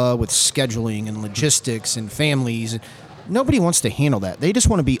the club with scheduling and logistics and families, nobody wants to handle that. They just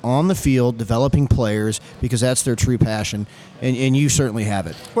want to be on the field developing players because that's their true passion, and you certainly have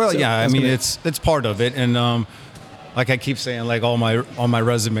it. Well, I mean, it's part of it, and like I keep saying, like on my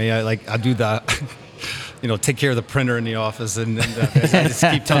resume, I do the, take care of the printer in the office, and I just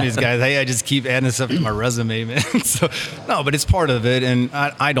keep telling these guys, hey, I just keep adding stuff to my resume, man. So no, but it's part of it, and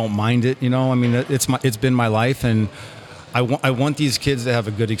I don't mind it. I mean, it's been my life, and I want these kids to have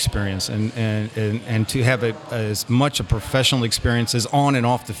a good experience and to have as much a professional experience as on and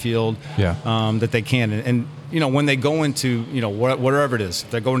off the field that they can. And when they go into, whatever it is,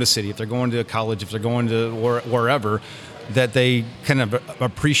 if they're going to city, if they're going to college, if they're going to wherever, that they kind of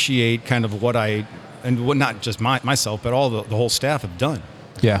appreciate kind of what not just myself, but all the whole staff have done.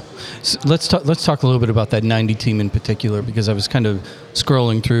 Yeah. So let's talk a little bit about that 90 team in particular, because I was kind of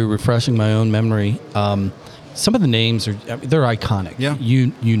scrolling through, refreshing my own memory. Some of the names they're iconic. Yeah.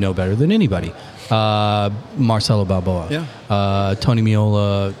 You know better than anybody. Marcelo Balboa. Yeah. Tony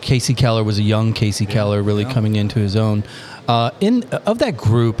Meola. Casey Keller was a young Casey Keller, really coming into his own. Of that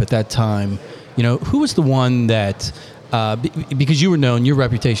group at that time, who was the one that because you were known, your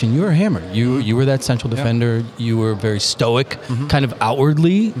reputation, you were a hammer. You were that central defender. You were very stoic, kind of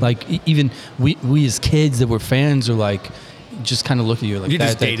outwardly. Like even we as kids that were fans are like, just kind of look at you like you that.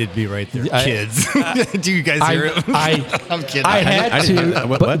 Just dated me right there, kids. Do you guys hear it? I'm kidding. I had to,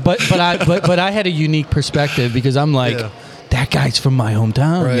 but I had a unique perspective because I'm like, that guy's from my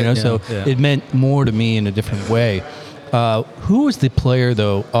hometown, right, so it meant more to me in a different way. Who was the player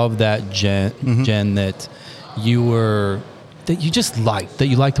though of that gen that you just liked, that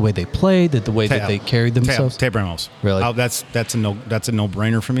you liked the way they played, that the way that they carried themselves? Tab Ramos. Really? That's a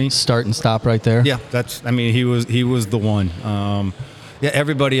no-brainer for me. Start and stop right there. Yeah, he was the one.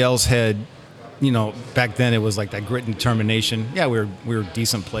 Everybody else had, back then it was like that grit and determination. Yeah, we were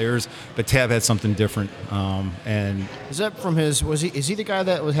decent players, but Tab had something different. And is that from his? Is he the guy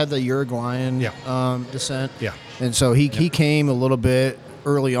that had the Uruguayan descent? Yeah. And so he came a little bit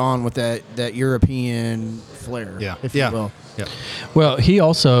early on with that European flair. Yeah. If you will. Yeah. Well, he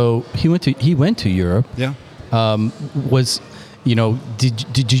went to Europe. Yeah.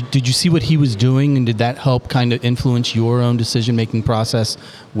 Did you see what he was doing, and did that help kind of influence your own decision-making process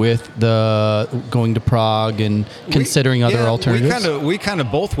with the going to Prague and considering other alternatives? We kind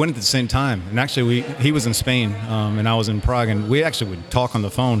of both went at the same time, and actually he was in Spain and I was in Prague, and we actually would talk on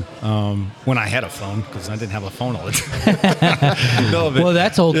the phone when I had a phone, because I didn't have a phone all the time. Well,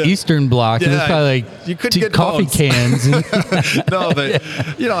 that's old Eastern Bloc. It was probably like you couldn't get coffee cans. No, but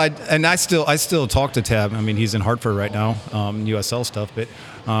I still talk to Tab. I mean, he's in Hartford right now, USL stuff, but.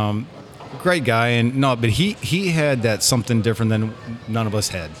 Great guy, and but he had that something different than none of us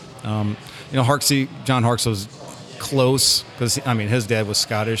had. John Harkes was close because his dad was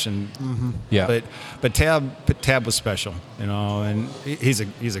Scottish, and but Tab was special, and he's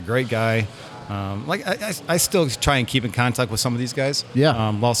a great guy. I still try and keep in contact with some of these guys.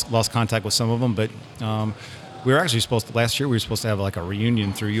 Yeah, lost contact with some of them, but. We were actually last year we were supposed to have like a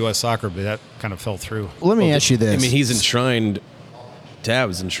reunion through U.S. Soccer, but that kind of fell through. Let me ask you this. He's enshrined.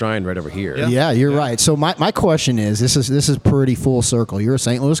 Tab's enshrined right over here. Yeah, you're right. So my question is, this is pretty full circle. You're a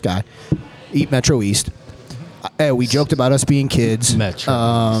St. Louis guy, Metro East. We joked about us being kids.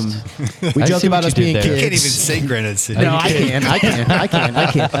 Metro. We joked about us being kids. You can't even say Granite City. No, I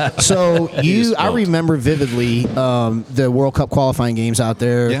can. So I remember vividly the World Cup qualifying games out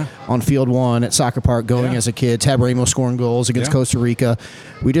there on Field 1 at Soccer Park going as a kid. Tab Ramos scoring goals against Costa Rica.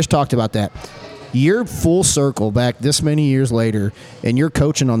 We just talked about that. You're full circle back this many years later, and you're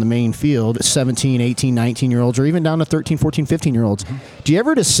coaching on the main field 17, 18, 19-year-olds, or even down to 13, 14, 15-year-olds. Do you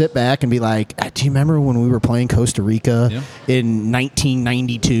ever just sit back and be like, do you remember when we were playing Costa Rica in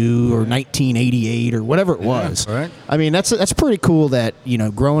 1992 or 1988 or whatever it was? Right. That's pretty cool that,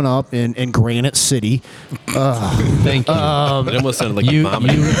 growing up in Granite City. Thank you. It almost sounded like you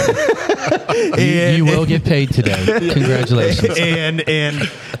vomit. You will get paid today. Congratulations. And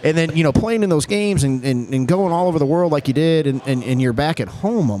then, playing in those games and going all over the world like you did, and you're back at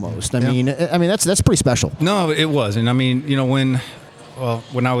home almost. I mean, that's pretty special. No, it was. And when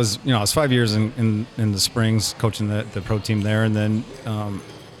I was, I was 5 years in the Springs coaching the pro team there, and then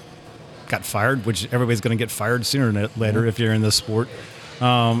got fired, which everybody's going to get fired sooner or later if you're in this sport.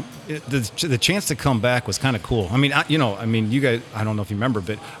 The chance to come back was kind of cool. You guys, I don't know if you remember,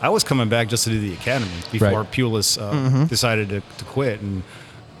 but I was coming back just to do the academy before Pulis decided to quit, and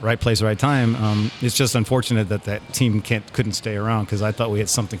right place, right time. It's just unfortunate that team couldn't stay around, because I thought we had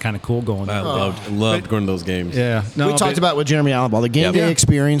something kind of cool going on. I loved going to those games. Yeah, we talked about with Jeremy Allenball. The game day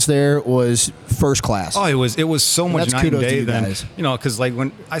experience there was first class. Oh, it was so much night and day then. Because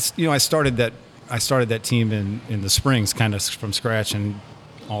when I started that team in the Springs kind of from scratch and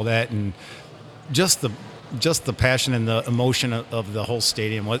all that, and just just the passion and the emotion of the whole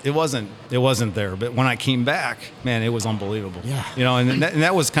stadium. It wasn't there. But when I came back, man, it was unbelievable. Yeah. You know, and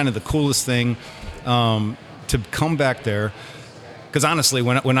that was kind of the coolest thing to come back there. Because honestly,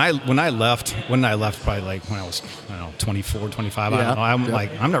 when I left probably like when I was 24, 25, I don't know. I'm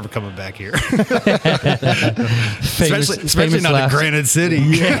like, I'm never coming back here. especially not in Granite City.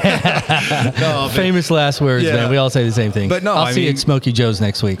 No, famous last words, man. We all say the same thing. But no, I'll see you at Smokey Joe's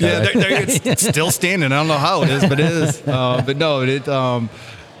next week. Yeah, it's still standing. I don't know how it is, but it is. But no,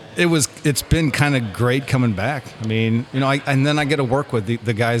 it's been kind of great coming back. I mean, you know, and then I get to work with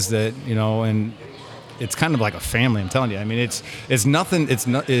the guys that, you know, and it's kind of like a family. I'm telling you. I mean, it's nothing. It's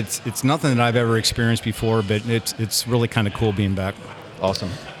nothing that I've ever experienced before. But it's really kind of cool being back.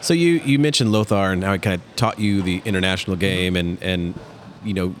 Awesome. So you mentioned Lothar and how he kind of taught you the international game and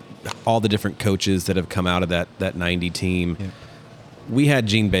you know all the different coaches that have come out of that 90 team. Yeah. We had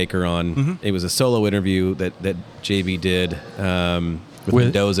Gene Baker on. Mm-hmm. It was a solo interview that JB did with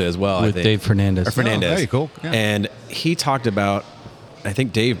Mendoza as well. With I think. Dave Fernandez. Or Fernandez. Oh, very cool. Yeah. And he talked about, I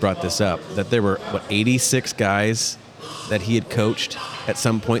think Dave brought this up, that there were, 86 guys that he had coached at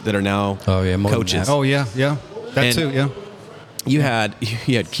some point that are now more than coaches. that. Oh yeah. That And too. Yeah. You had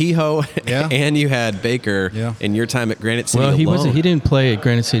Kehoe Yeah. and you had Baker in your time at Granite City. Well, alone. he didn't play at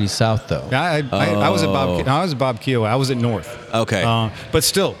Granite City South though. Yeah, I was at Bob Keogh. I was at North. Okay. But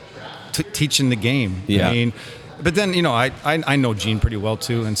still, teaching the game. Yeah. I mean, but then you know I know Gene pretty well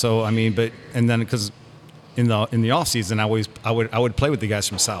too, and so I mean, and then because in the off season I would play with the guys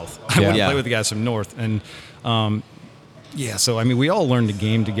from South. I wouldn't play with the guys from North, and so I mean we all learned the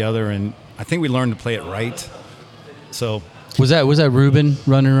game together, and I think we learned to play it right. So. Was that Ruben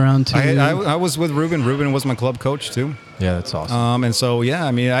running around too? I was with Ruben. Ruben was my club coach too. Yeah, that's awesome. And so yeah,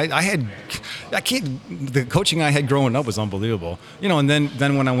 I mean, the coaching I had growing up was unbelievable. You know, and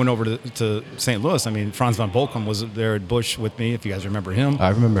then when I went over to St. Louis, I mean, Franz von Bolkum was there at Busch with me, if you guys remember him.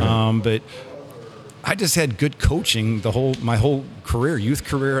 I remember him. But I just had good coaching my whole career, youth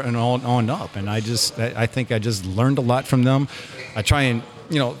career, and on up. And I think I just learned a lot from them. I try and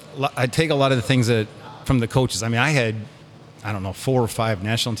I take a lot of the things from the coaches. I mean, I had 4 or 5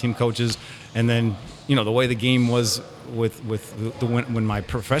 national team coaches, and then the way the game was when my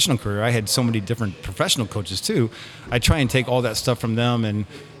professional career, I had so many different professional coaches too. I try and take all that stuff from them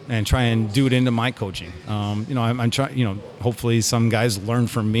and try and do it into my coaching. I'm trying. Hopefully, some guys learn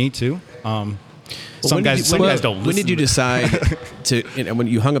from me too. Some guys don't listen. When did you decide to? When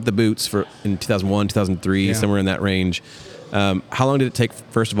you hung up the boots in 2001, 2003, somewhere in that range. How long did it take,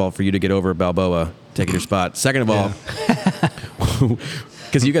 first of all, for you to get over Balboa taking your spot? Second of all,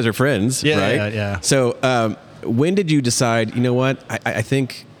 because you guys are friends, right? Yeah. So when did you decide, you know what, I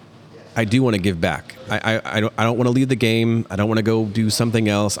think I do want to give back. I don't want to leave the game. I don't want to go do something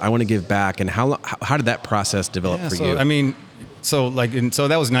else. I want to give back. And how did that process develop for you? I mean, so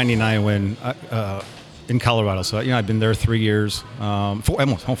that was 99 when in Colorado. So I've been there 3 years,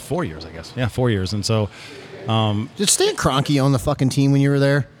 4 years, I guess. Yeah, 4 years. And so did Stan Kroenke on the fucking team when you were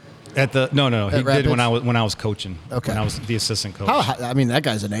there? No. He Rapids? did when I was coaching. Okay. When I was the assistant coach. I mean, that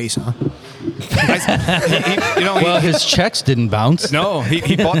guy's an ace, huh? His checks didn't bounce. No,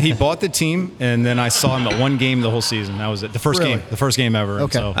 he bought the team, and then I saw him at one game the whole season. That was it. The first game ever.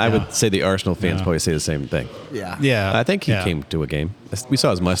 Okay. So, I would say the Arsenal fans probably say the same thing. Yeah. I think he came to a game. We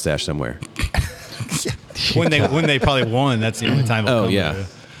saw his mustache somewhere. When they probably won, that's the only time.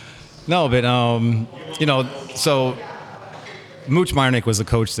 No, but so Mooch Meyernick was the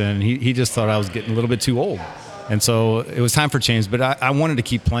coach then, and he just thought I was getting a little bit too old. And so it was time for change, but I wanted to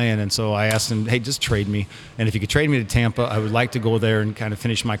keep playing, and so I asked him, hey, just trade me. And if you could trade me to Tampa, I would like to go there and kind of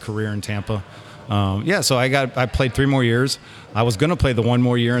finish my career in Tampa. So I played 3 more years. I was going to play the 1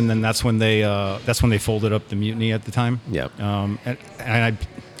 more year, and then that's when they folded up the mutiny at the time. Yeah.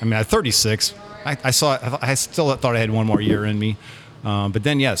 And at 36, I still thought I had 1 more year in me. But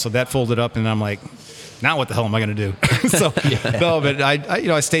then, so that folded up, and I'm like, now what the hell am I going to do? No, but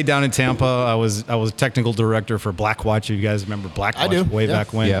I stayed down in Tampa. I was technical director for Blackwatch. You guys remember Blackwatch? I do.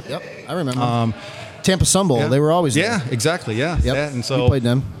 Back when. Yep, I remember. Tampa Sun Bowl, they were always there. Yeah, exactly. Yeah. Yep. And so we played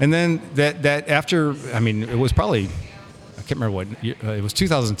them. And then that after, it was probably, I can't remember what, it was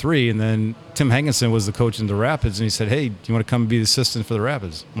 2003, and then Tim Hankinson was the coach in the Rapids, and he said, hey, do you want to come be the assistant for the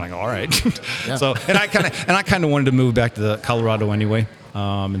Rapids? I'm like, all right. So, and I kind of wanted to move back to Colorado anyway.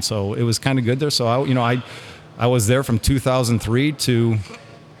 And so it was kind of good there. So I was there from 2003 to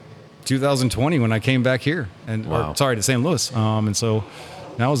 2020 when I came back here, to St. Louis. And so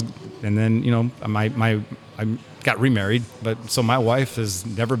and then I got remarried, but so my wife has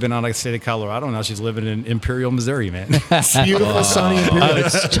never been out of the state of Colorado. Now she's living in Imperial, Missouri, man. Beautiful, sunny Imperial.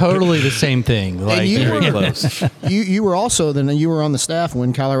 It's totally the same thing. Like, you Very were- close. You were also you were on the staff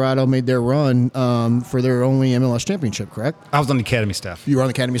when Colorado made their run for their only MLS championship, correct? I was on the academy staff. You were on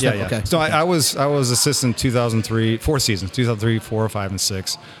the academy staff. Yeah. Okay. So I was assistant 2003, 4 seasons, 2003, 4, 5, and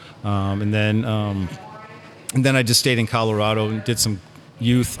 6, and then I just stayed in Colorado and did some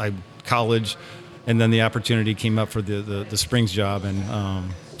youth, college, and then the opportunity came up for the Springs job, and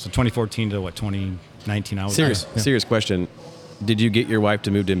so 2014 to 2019, I was Serious, there. Yeah. serious question. Did you get your wife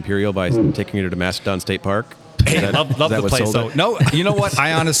to move to Imperial by taking her to Mastodon State Park? Hey, love the place though. No, you know what?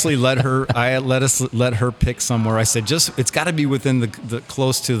 I honestly let her pick somewhere. I said, it's got to be within the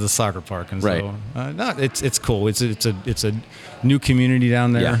close to the soccer park, and Right. so no, it's cool. It's a new community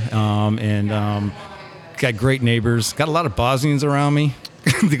down there, and got great neighbors. Got a lot of Bosnians around me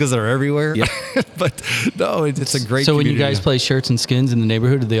because they're everywhere. Yeah. But no, it's a great. So when you community. guys play shirts and skins in the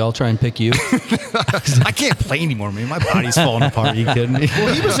neighborhood, do they all try and pick you? I can't play anymore, man. My body's falling apart. Are you kidding me?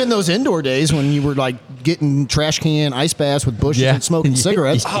 Well, he was in those indoor days when you were like getting trash can ice baths with bushes Yeah. and smoking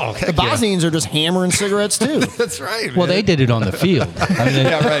cigarettes. Oh, heck the Bosnians are just hammering cigarettes too. That's right. Man. Well, they did it on the field. I mean,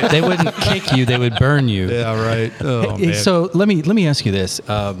 Yeah, right. They wouldn't kick you; they would burn you. Yeah, right. Oh man. So let me ask you this,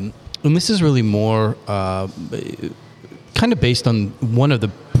 and this is really more kind of based on one of the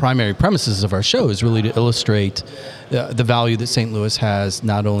primary premises of our show is really to illustrate the value that St. Louis has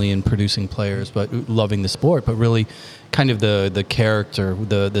not only in producing players but loving the sport, but really kind of the character,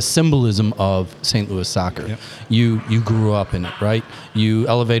 the symbolism of St. Louis soccer. Yep. You grew up in it, right? You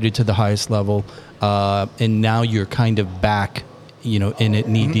elevated to the highest level, and now you're kind of back, in it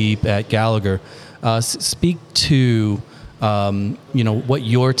knee deep at Gallagher. Speak to what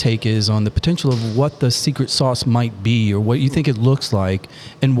your take is on the potential of what the secret sauce might be, or what you think it looks like,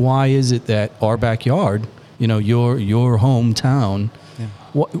 and why is it that our backyard, your hometown,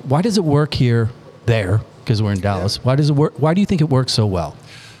 why does it work there? Because we're in Dallas. Why does it work? Why do you think it works so well?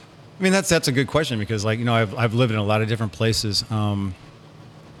 I mean, that's a good question because, I've lived in a lot of different places.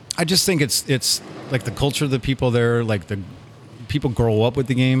 I just think it's like the culture of the people there. Like the people grow up with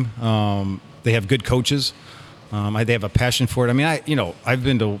the game. They have good coaches. They have a passion for it. I mean, I've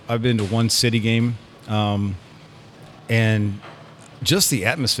been to one city game, and just the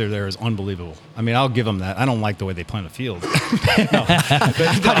atmosphere there is unbelievable. I mean, I'll give them that. I don't like the way they play on the field.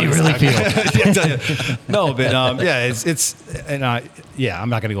 How do you really feel? No, but I'm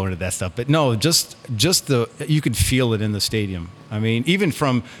not going to go into that stuff. But no, just you could feel it in the stadium. I mean, even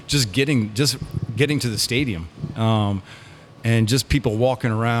from just getting to the stadium. And just people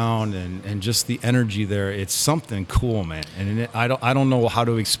walking around and just the energy there, it's something cool, man. And I don't know how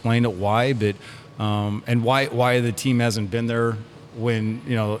to explain it, why, but and why the team hasn't been there when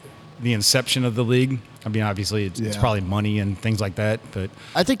the inception of the league. I mean, obviously it's probably money and things like that, but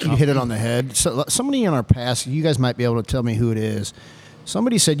I think you hit it on the head. So somebody in our past, you guys might be able to tell me who it is.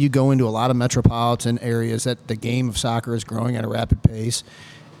 Somebody said you go into a lot of metropolitan areas that the game of soccer is growing at a rapid pace,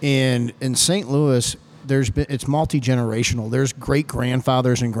 and in St. Louis, it's multi-generational. There's great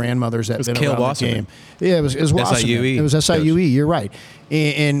grandfathers and grandmothers that have been Caleb around Wasserman. the game. Yeah, it was Wasserman. SIUE. It was SIUE. You're right.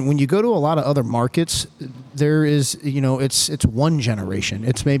 And when you go to a lot of other markets, there is it's one generation.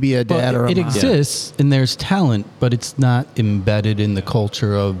 It's maybe a dad or a it mom. exists, and there's talent, but it's not embedded in the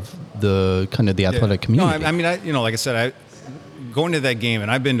culture of the kind of the athletic community. No, I mean, like I said, going to that game,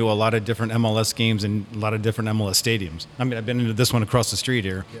 and I've been to a lot of different MLS games and a lot of different MLS stadiums. I mean, I've been into this one across the street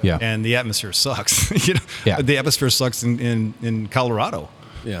here, and the atmosphere sucks. The atmosphere sucks in Colorado.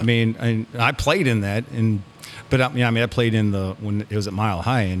 Yeah. I mean, I played in that, but I played in when it was at Mile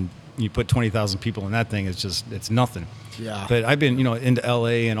High, and you put 20,000 people in that thing, it's nothing. Yeah. But I've been into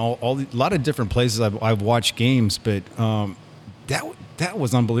LA and a lot of different places. I've watched games, but that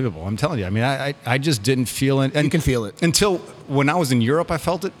was unbelievable. I'm telling you. I mean, I just didn't feel it. And You can feel it. until when I was in Europe. I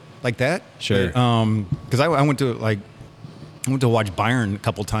felt it like that. Sure. Because I went to watch Bayern a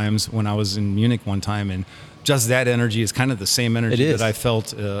couple times when I was in Munich one time, and just that energy is kind of the same energy that I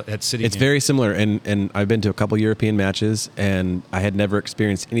felt at City. It's game. very similar, and I've been to a couple European matches, and I had never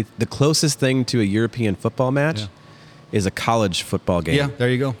experienced any. The closest thing to a European football match is a college football game. Yeah, there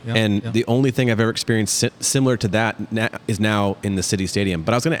you go. Yeah, and yeah. the only thing I've ever experienced similar to that is now in the City Stadium.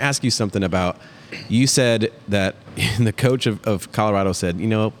 But I was going to ask you something about. You said that the coach of Colorado said,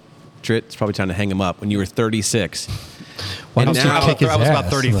 Tritt, it's probably time to hang him up when you were 36. Why And don't you now- kick his I was about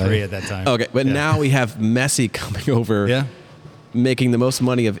ass? 33 Like- at that time. Okay, but now we have Messi coming over, making the most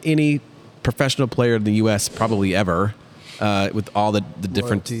money of any professional player in the U.S. probably ever, with all the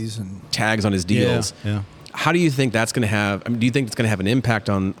different Royalties and- tags on his deals. Yeah. How do you think that's going to have? I mean, do you think it's going to have an impact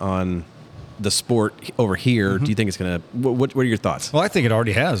on the sport over here? Do you think it's going to? What are your thoughts? Well, I think it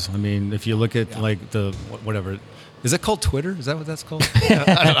already has. I mean, if you look at like the whatever. Is it called Twitter? Is that what that's called?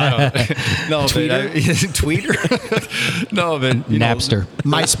 I don't no, Tweeter? No, but Napster.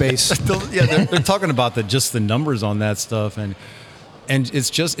 MySpace. They're talking about just the numbers on that stuff, and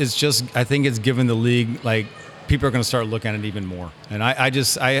it's just. I think it's given the league, like, people are going to start looking at it even more, and I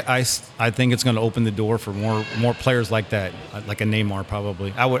think it's going to open the door for more players like that, like a Neymar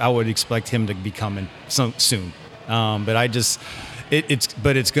probably. I would expect him to be coming soon, but it's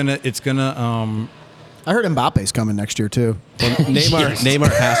gonna. I heard Mbappe's coming next year too. Well,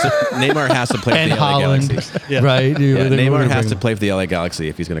 Neymar has to play for the LA Galaxy. Right? Yeah, Neymar has to play for the LA Galaxy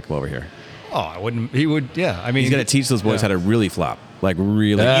if he's going to come over here. Oh, I wouldn't. He would. Yeah, I mean, he's going to teach those boys how to really flop, like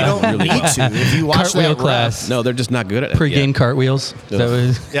really. You don't really need to. If you watch Cartwheel that class. No, they're just not good at it. Pre-game yet. cartwheels. That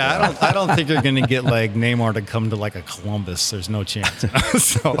was, yeah, I don't think you're going to get like Neymar to come to like a Columbus. There's no chance.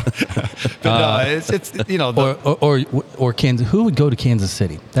 So, but no, it's or Kansas. Who would go to Kansas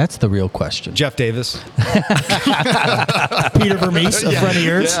City? That's the real question. Jeff Davis, Peter Vermees, a friend of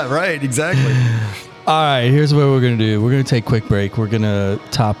yours. Yeah, right. Exactly. All right, here's what we're going to do. We're going to take a quick break. We're going to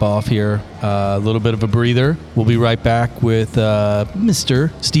top off here, a little bit of a breather. We'll be right back with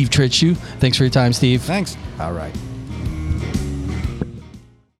Mr. Steve Trittschuh. Thanks for your time, Steve. Thanks. All right.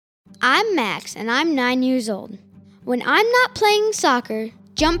 I'm Max, and I'm 9 years old. When I'm not playing soccer,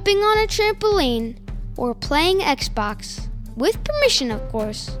 jumping on a trampoline, or playing Xbox, with permission, of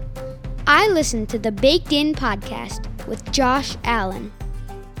course, I listen to the Baked In podcast with Josh Allen.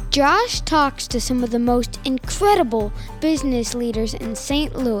 Josh talks to some of the most incredible business leaders in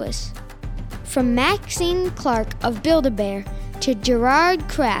St. Louis. From Maxine Clark of Build-A-Bear to Gerard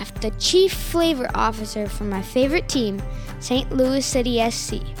Kraft, the chief flavor officer for my favorite team, St. Louis City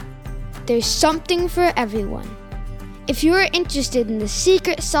SC. There's something for everyone. If you are interested in the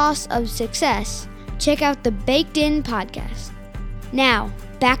secret sauce of success, check out the Baked In podcast. Now,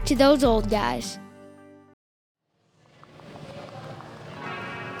 back to those old guys.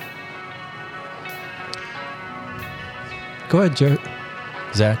 Go ahead, Jared.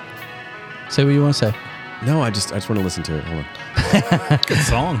 Zach. Say what you want to say. No, I just want to listen to it. Hold on. Good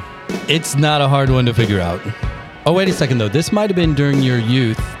song. It's not a hard one to figure out. Oh, wait a second, though. This might have been during your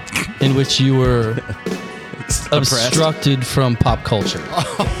youth in which you were obstructed from pop culture.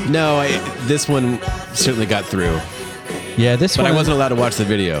 No, this one certainly got through. Yeah, this But one. I wasn't allowed to watch the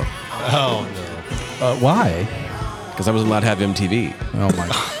video Oh no. Why? because I wasn't allowed to have MTV. Oh, my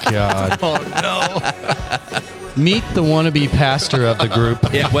God. Oh no. Meet the wannabe pastor of the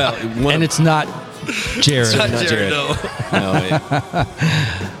group. Yeah, well, And it's not Jared. not Jared. No,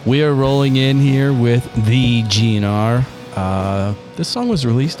 We are rolling in here with the GNR. This song was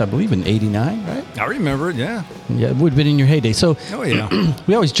released, I believe, in '89, right? I remember it. Yeah. Yeah, it would have been in your heyday. So Oh yeah.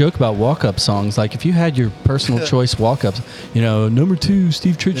 we always joke about walk-up songs. Like, if you had your personal choice walk-ups, number 2,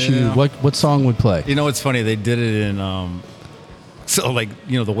 Steve Trittschuh, Yeah. what song would play? You know, it's funny. They did it in so like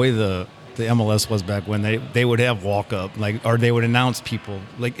the way the MLS was back when they would have walk up or they would announce people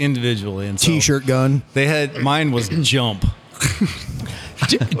like individually and so T-shirt gun. They had mine was Jump.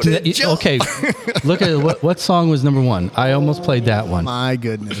 Okay, look at what song was number 1. I almost played that one. My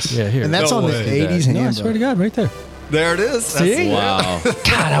goodness. Yeah, here. And that's No on the way. 80s No, I handbook. swear to God, right there. There it is. See? wow. God,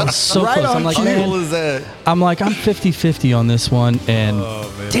 I was so Right close. on I'm like, cue. How man, cool is that? I'm 50-50 on this one, and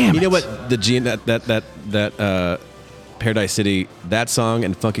damn, You know it. what? That Paradise City, that song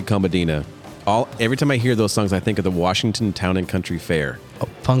and Funky Combadina. Every time I hear those songs, I think of the Washington Town and Country Fair. Oh,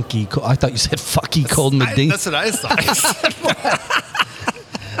 funky. I thought you said fucky cold Medina. That's what I thought.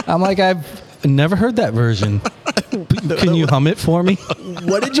 I'm like, I've never heard that version. Can you hum it for me?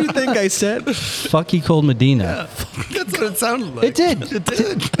 What did you think I said? Fucky cold Medina. That's what it sounded like. It did. It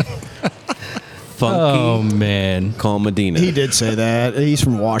did. Funky Oh man. Combadina. He did say that. He's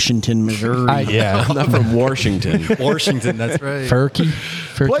from Washington, Missouri. Yeah. I'm not from Washington. Washington. That's right. Furky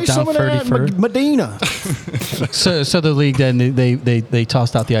Play down some of that Fur. Medina. So the league then they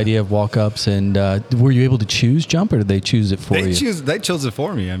tossed out the idea of walk ups, and were you able to choose Jump, or did they choose it for you? They chose it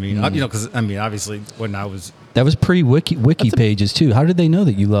for me. I mean, because obviously when I was That was pre-wiki pages too. How did they know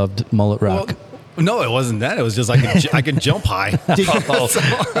that you loved mullet rock? no, it wasn't that. It was just I can jump high. Did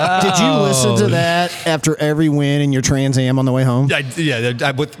you listen to that after every win in your Trans Am on the way home? with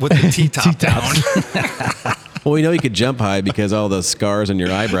the T-top down. Well, we know you could jump high because all the scars on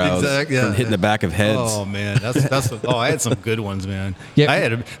your eyebrows Exactly, yeah. from hitting the back of heads. Oh man, I had some good ones, man. Yeah.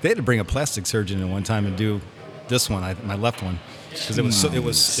 They had to bring a plastic surgeon in one time and do this one, my left one, because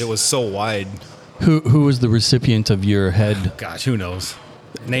it was so wide. Who was the recipient of your head? Gosh, who knows?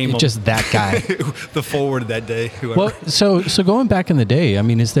 name just that guy. the forward that day. Whoever. Well, so going back in the day, I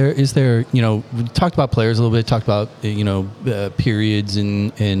mean, is there we talked about players a little bit, talked about periods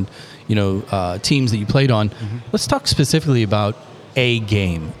and teams that you played on. Mm-hmm. Let's talk specifically about a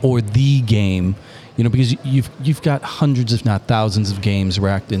game or the game, because you've got hundreds, if not thousands, of games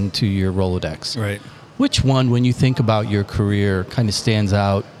racked into your Rolodex. Right. Which one, when you think about your career, kind of stands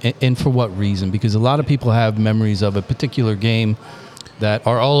out, and for what reason? Because a lot of people have memories of a particular game that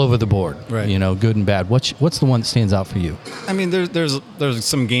are all over the board, right? Good and bad. What's the one that stands out for you? I mean, there's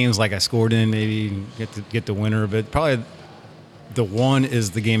some games like I scored in, maybe get the winner, but probably the one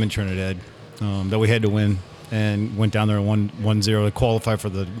is the game in Trinidad that we had to win and went down there and won 1-0 to qualify for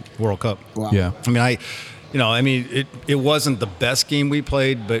the World Cup. Wow. Yeah. I mean, it wasn't the best game we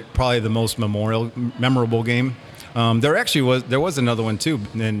played, but probably the most memorable game. There was another one too,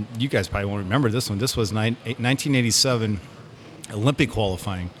 and you guys probably won't remember this one. This was 1987 Olympic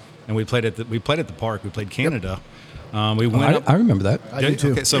qualifying, and we played at the park. We played Canada. Yep. I remember that. I do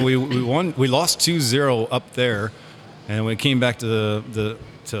too. Okay, so we won. We lost 2-0 up there, and we came back to the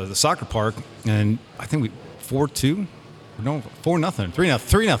soccer park, and I think we 4-2. No, 4-0,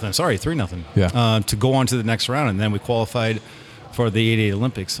 3-0. Sorry, 3-0. Yeah. To go on to the next round, and then we qualified for the '88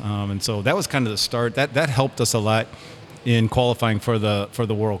 Olympics. And so that was kind of the start. That helped us a lot in qualifying for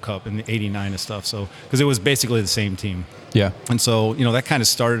the World Cup in the '89 and stuff. So because it was basically the same team. Yeah. And so that kind of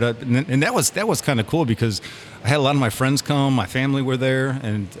started up, and that was kind of cool because I had a lot of my friends come, my family were there,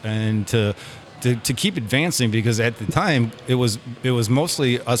 and to keep advancing, because at the time it was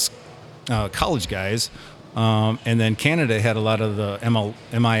mostly us college guys. And then Canada had a lot of the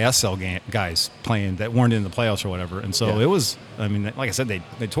MISL guys playing that weren't in the playoffs or whatever. And so It was, like I said,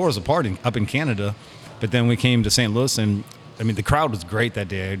 they tore us apart up in Canada. But then we came to St. Louis, and the crowd was great that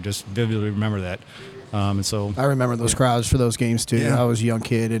day. I just vividly remember that. And so I remember those crowds for those games too. Yeah. I was a young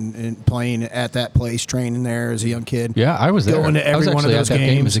kid and playing at that place, training there as a young kid. Yeah, I was there. Going to every one of those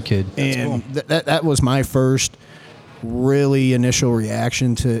games as a kid. And that was my first really initial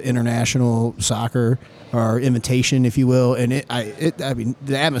reaction to international soccer, or invitation, if you will, and the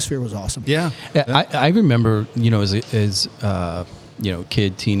atmosphere was awesome. Yeah. I remember, as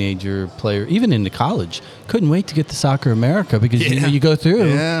kid, teenager, player, even into college, couldn't wait to get to Soccer America because you go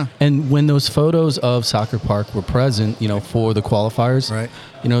through, and when those photos of Soccer Park were present, for the qualifiers, right?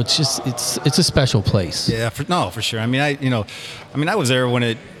 It's just it's a special place. Yeah, for sure. I was there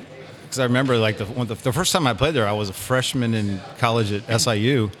when because I remember the first time I played there, I was a freshman in college at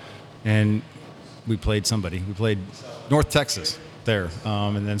SIU, and we played somebody. We played North Texas there,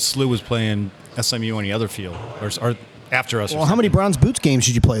 and then SLU was playing SMU on the other field, or after us. Well, how many Bronze Boots games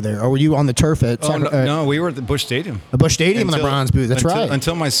did you play there? Or were you on the turf at no, we were at the Busch Stadium. The Busch Stadium and the Bronze Boots, that's right.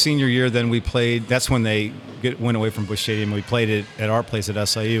 Until my senior year, then we played. That's when they went away from Busch Stadium. We played it at our place at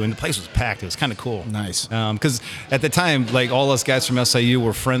SIU, and the place was packed. It was kind of cool. Nice. Because at the time, all us guys from SIU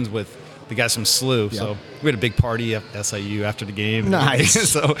were friends with the guys from SLU, so we had a big party at SIU after the game. Nice.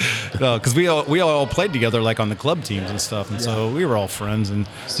 So, because we all played together on the club teams and stuff, and so we were all friends. And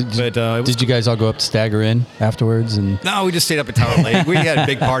did you guys all go up to Stagger Inn afterwards? And no, we just stayed up at Tower Lake. We had a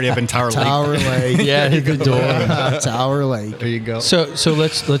big party up in Tower Lake. Tower Lake. Yeah, hit the door. Tower Lake. There you go. So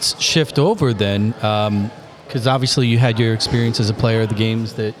let's shift over then, because obviously you had your experience as a player, the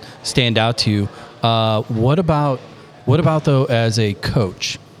games that stand out to you. What about though as a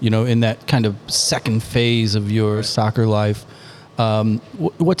coach? In that kind of second phase of your soccer life,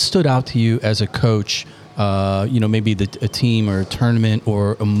 what stood out to you as a coach? Maybe a team or a tournament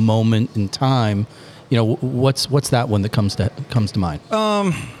or a moment in time. What's that one that comes to mind?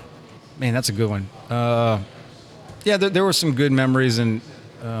 Man, that's a good one. There were some good memories, and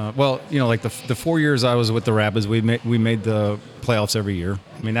the 4 years I was with the Rapids, we made the playoffs every year.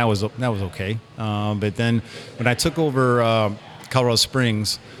 That was okay. But then when I took over Colorado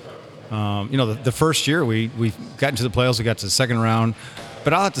Springs, the first year we got into the playoffs, we got to the second round.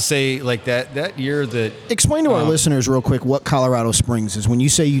 But I'll have to say, that year that... Explain to our listeners real quick what Colorado Springs is. When you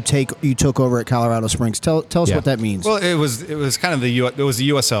say you took over at Colorado Springs, tell us what that means. Well, it was kind of the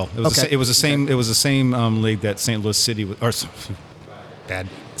USL. It was the same league that St. Louis City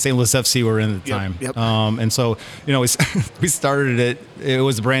St. Louis FC were in at the time. Yep. And so, we started it. It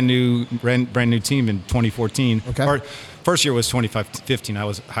was a brand new team in 2014. Okay. Our first year was 2015. I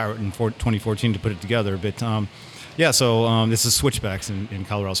was hired in 2014 to put it together. But so this is Switchbacks in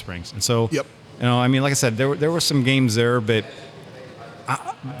Colorado Springs. And so, like I said, there were some games there, but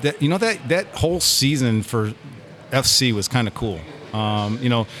that whole season for FC was kind of cool.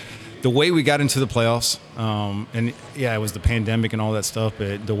 the way we got into the playoffs, and yeah, it was the pandemic and all that stuff.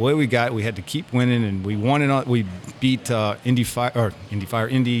 But the way we had to keep winning, and we won it. We beat Indy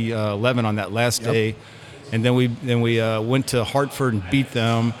 11 on that last day, and then we went to Hartford and beat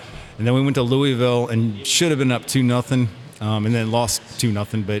them, and then we went to Louisville and should have been up 2-0, and then lost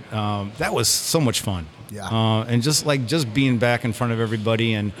 2-0. But that was so much fun. Yeah. And just being back in front of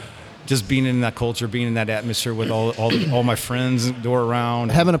everybody and just being in that culture, being in that atmosphere with all my friends that were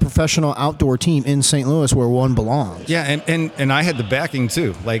around. Having a professional outdoor team in St. Louis where one belongs. Yeah, and I had the backing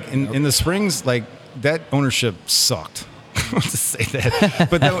too. Like in the Springs, like that ownership sucked. to say that.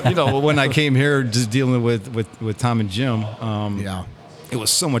 But then, when I came here, just dealing with Tom and Jim, it was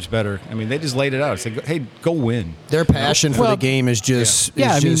so much better. I mean, they just laid it out. It's like, hey, go win. Their passion for the game is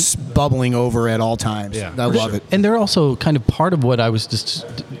just bubbling over at all times. Yeah, I love it. And they're also kind of part of what I was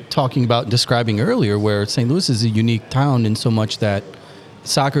just talking about and describing earlier, where St. Louis is a unique town in so much that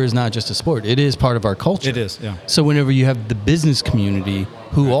soccer is not just a sport. It is part of our culture. It is, yeah. So whenever you have the business community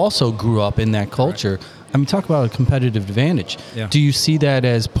who also grew up in that culture, I mean, talk about a competitive advantage. Yeah. Do you see that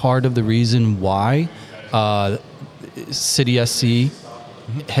as part of the reason why City SC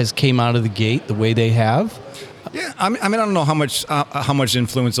has came out of the gate the way they have? Yeah, I mean, I don't know how much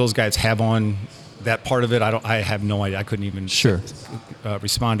influence those guys have on that part of it. I have no idea. I couldn't even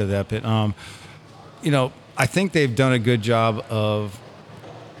respond to that. But I think they've done a good job of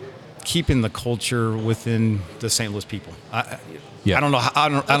keeping the culture within the St. Louis people. I don't know. I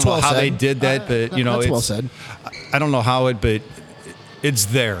don't know how they did that, but that's it's well said. I don't know how but it's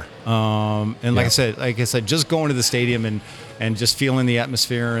there. And like I said, just going to the stadium and just feeling the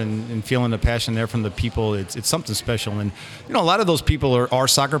atmosphere and feeling the passion there from the people, it's something special. And a lot of those people are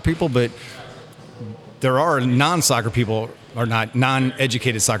soccer people, but there are non-soccer people or not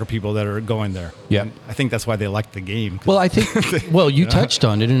non-educated soccer people that are going there. Yeah, and I think that's why they like the game. Well, I think. Well, you touched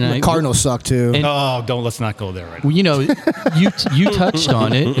on it, and the Cardinals suck too. Let's not go there right now. You touched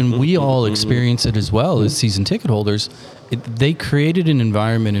on it, and we all experience it as well as season ticket holders. They created an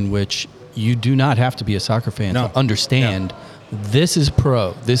environment in which you do not have to be a soccer fan to understand this is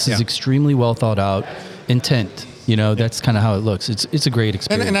pro. This is extremely well thought out intent. That's kind of how it looks. It's a great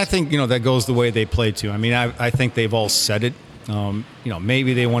experience. And I think, that goes the way they play too. I mean, I think they've all said it.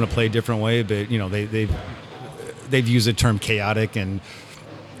 Maybe they want to play a different way, but, they've used the term chaotic and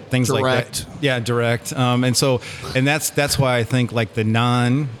things like that. Yeah, direct. And that's why I think like the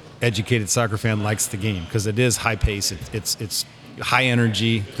non-educated soccer fan likes the game, because it is high pace. It's high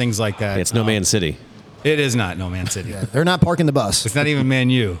energy, things like that. It's no Man City. It is not No Man City. Yeah, they're not parking the bus. It's not even Man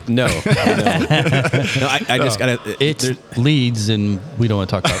U. No. I just got to... It's Leeds, and we don't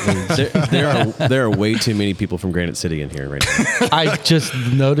want to talk about Leeds. There are way too many people from Granite City in here right now. I just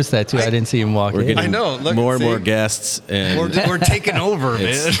noticed that, too. I didn't see him walk in. I know. Look, more and more guests. And we're taking over, man.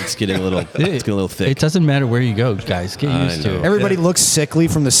 It's getting a little thick. It doesn't matter where you go, guys. Get used to it. Everybody looks sickly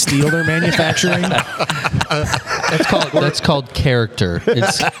from the steel they're manufacturing. That's called character.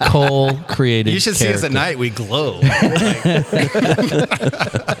 It's Cole created. You should see us at night. We glow.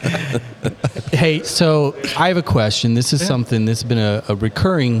 Hey, so I have a question. This is something that's been a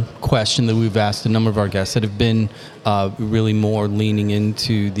recurring question that we've asked a number of our guests that have been really more leaning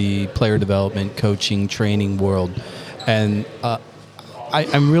into the player development, coaching, training world. And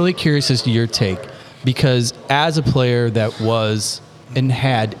I'm really curious as to your take, because as a player that was and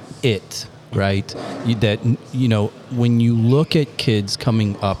had it, right? When you look at kids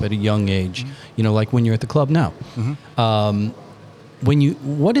coming up at a young age, like when you're at the club now,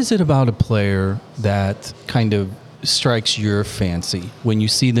 what is it about a player that kind of strikes your fancy when you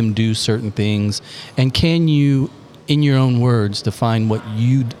see them do certain things? And can you, in your own words, define what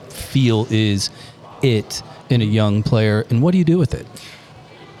you feel is it in a young player, and what do you do with it?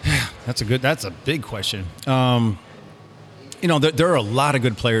 That's a big question. There are a lot of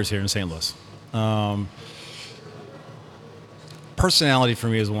good players here in St. Louis. Personality for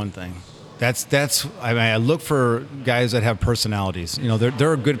me is one thing. I look for guys that have personalities.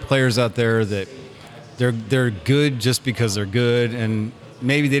 There are good players out there that they're good just because they're good, and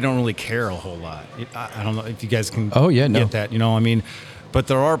maybe they don't really care a whole lot. I don't know if you guys can get that. But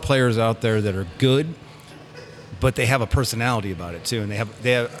there are players out there that are good, but they have a personality about it too, and they have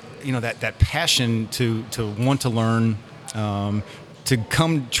that passion to want to learn, to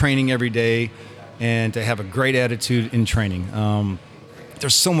come training every day, and to have a great attitude in training.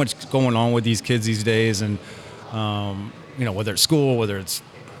 There's so much going on with these kids these days, and whether it's school, whether it's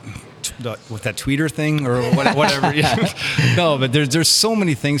with that tweeter thing or whatever. No, but there's so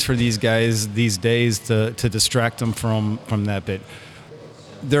many things for these guys these days to distract them from that bit.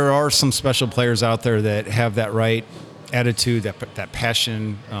 There are some special players out there that have that right attitude, that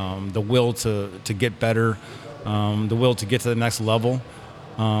passion, the will to get better, the will to get to the next level.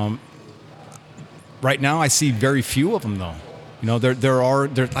 Right now, I see very few of them, though. You know, there are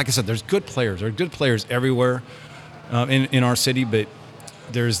like I said, there's good players. There are good players everywhere in our city, but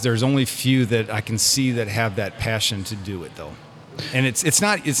there's only few that I can see that have that passion to do it, though. And it's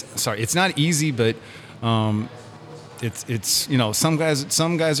not easy, but it's you know, some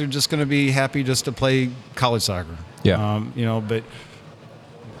guys are just going to be happy just to play college soccer. Yeah. You know, but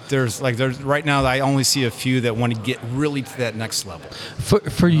there's right now I only see a few that want to get really to that next level.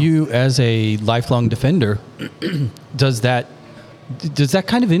 For you as a lifelong defender, does that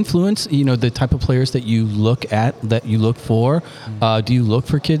kind of influence, you know, the type of players that you look at, that you look for? Do you look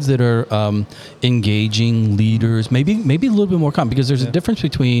for kids that are engaging leaders, maybe a little bit more calm? Because there's a difference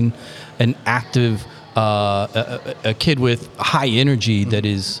between an active a kid with high energy that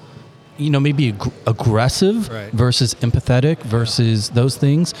is, you know, maybe aggressive versus empathetic versus those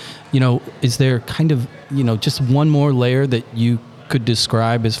things. You know, is there kind of, you know, just one more layer that you could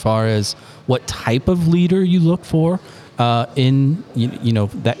describe as far as what type of leader you look for in you know,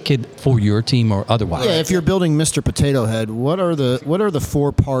 that kid for your team or otherwise? Yeah, if you're building Mr. Potato Head, what are the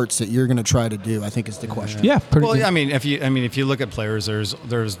 4 parts that you're going to try to do? I think is the question. Yeah, pretty good. I mean, if you look at players, there's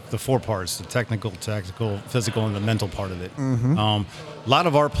the 4 parts: the technical, tactical, physical, and the mental part of it. A lot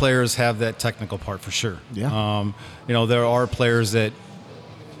of our players have that technical part for sure. Yeah. You know, there are players that,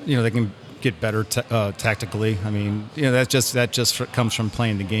 you know, they can get better tactically. I mean, you know, that just comes from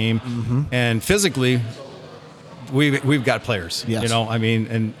playing the game, and physically. We've got players, yes. You know. I mean,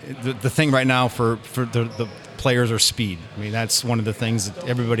 and the thing right now for the players are speed. I mean, that's one of the things that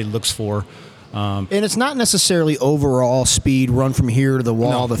everybody looks for. And it's not necessarily overall speed, run from here to the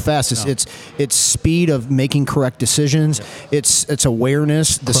wall the fastest. No. It's speed of making correct decisions. Yeah. It's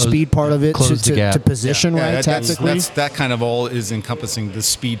awareness, the speed part of it, to position right tactically. That kind of all is encompassing the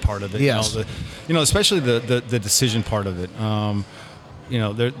speed part of it. Yes. You know, especially the decision part of it. You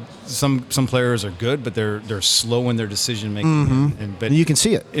know, some players are good, but they're slow in their decision making, and you can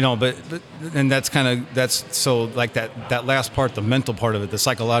see it. You know, but that's so like that last part, the mental part of it, the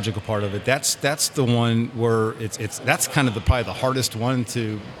psychological part of it. That's the one where that's kind of probably the hardest one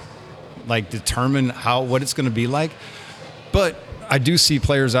to like determine what it's going to be like. But I do see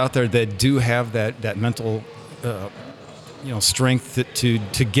players out there that do have that mental. You know, strength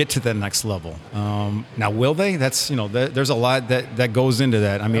to get to that next level. Now, will they? That's, you know, there's a lot that goes into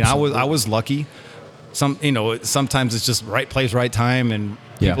that. I mean, absolutely. I was lucky. You know, sometimes it's just right place, right time, and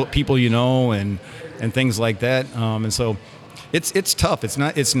people you know, and things like that. And so, it's tough.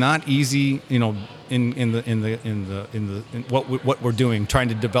 It's not easy. You know, in what we're doing, trying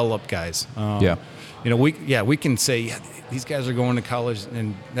to develop guys. You know, we can say these guys are going to college,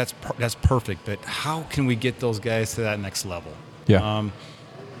 and that's perfect. But how can we get those guys to that next level? Yeah.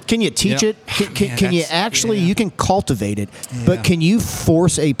 Can you teach it? Can you actually? You can cultivate it, but can you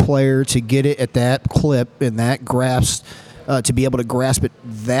force a player to get it at that clip and that grasp, to be able to grasp it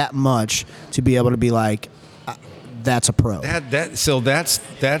that much, to be able to be like, that's a pro. So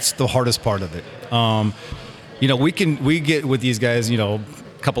that's the hardest part of it. You know, we get with these guys, you know,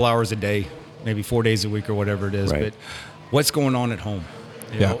 a couple hours a day, maybe 4 days a week or whatever it is. Right. But what's going on at home?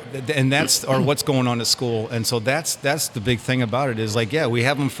 You know? And that's or what's going on at school. And so that's the big thing about it is like, we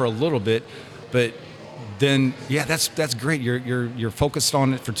have them for a little bit, but then that's great. You're focused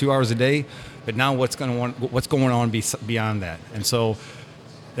on it for 2 hours a day, but now what's going on beyond that? And so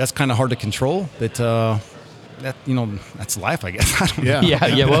that's kind of hard to control. But that, you know, that's life, I guess. I don't know.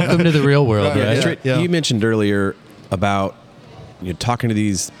 Yeah. Welcome to the real world, right? You mentioned earlier about, you know, talking to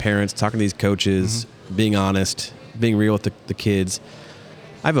these parents, talking to these coaches, being honest, being real with the kids.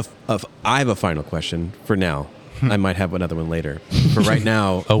 I have a final question for now. I might have another one later. For right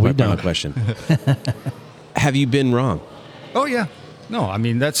now, my final question. Have you been wrong? Oh yeah. No, I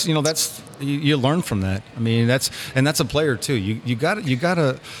mean that's you learn from that. I mean that's a player too. You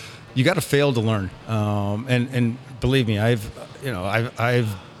gotta fail to learn. And believe me,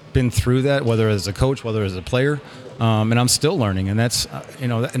 I've been through that, whether as a coach, whether as a player, and I'm still learning. And that's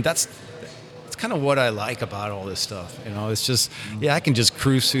kind of what I like about all this stuff. You know, it's just I can just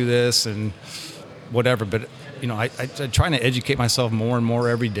cruise through this and whatever, but you know, I trying to educate myself more and more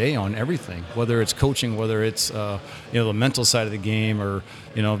every day on everything, whether it's coaching, whether it's the mental side of the game, or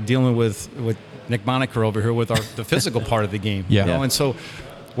you know, dealing with Nick Moniker over here with the physical part of the game. You know? And so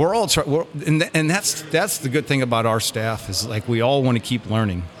we're all and that's the good thing about our staff is like we all want to keep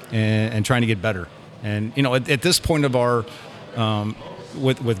learning and trying to get better. And you know, at this point of our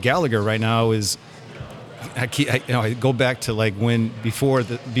with Gallagher right now is I go back to like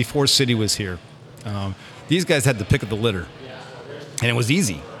before City was here. these guys had the pick of the litter, and it was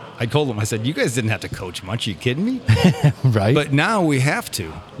easy. I told them, I said, you guys didn't have to coach much. Are you kidding me? Right. But now we have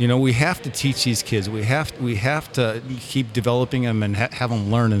to. We have to teach these kids. We have to keep developing them and have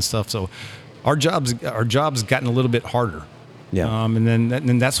them learn and stuff. So our job's gotten a little bit harder. Yeah. And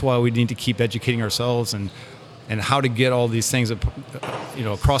then that's why we need to keep educating ourselves and how to get all these things,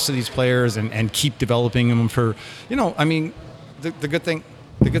 across to these players and keep developing them for, the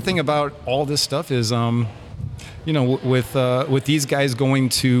good thing about all this stuff is, with these guys going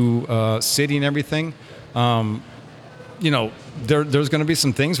to city and everything, there's going to be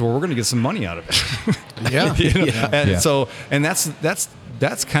some things where we're going to get some money out of it. Yeah. So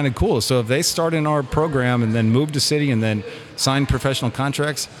that's kind of cool. So if they start in our program and then move to city and then sign professional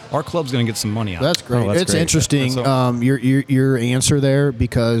contracts, our club's going to get some money out of it. That's great. That's it's great. interesting, your answer there,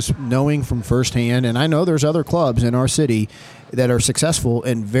 because knowing from firsthand, and I know there's other clubs in our city that are successful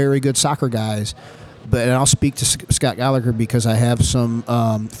and very good soccer guys, and I'll speak to Scott Gallagher because I have some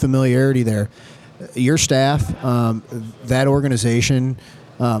familiarity there. Your staff, that organization,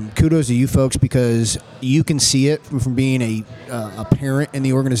 kudos to you folks, because you can see it from being a parent in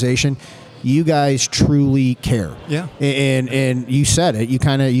the organization. You guys truly care. Yeah. And you said it. You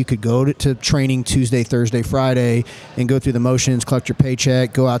could go to training Tuesday, Thursday, Friday, and go through the motions, collect your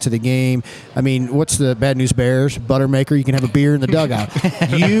paycheck, go out to the game. I mean, what's the Bad News Bears? Buttermaker. You can have a beer in the dugout.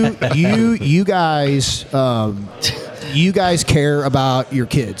 You guys care about your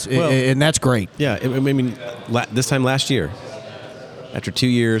kids, and that's great. Yeah, I mean, this time last year, after 2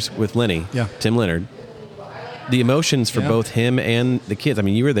 years with Lenny, Tim Leonard, the emotions for both him and the kids. I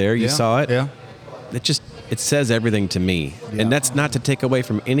mean, you were there, you saw it. Yeah. It says everything to me, and that's not to take away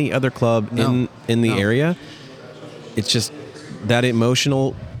from any other club in the area. It's just that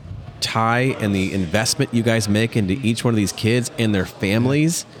emotional tie and the investment you guys make into each one of these kids and their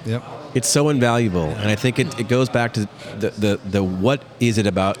families. Yep. It's so invaluable, and I think it goes back to the what is it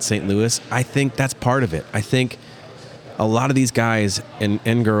about St. Louis? I think that's part of it. I think a lot of these guys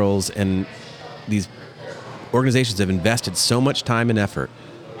and girls and these organizations have invested so much time and effort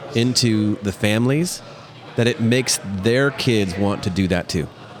into the families that it makes their kids want to do that too.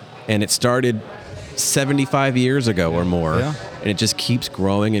 And it started 75 years ago or more, and it just keeps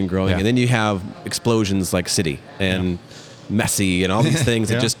growing and growing. And then you have explosions like City and Messi and all these things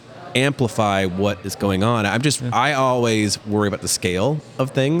that just amplify what is going on. I always worry about the scale of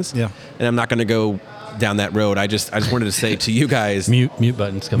things, and I'm not going to go down that road. I just wanted to say to you guys, mute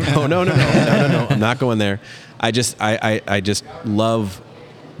buttons coming. No. I'm not going there. I just love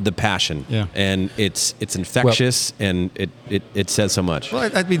the passion, and it's infectious, and it says so much. Well,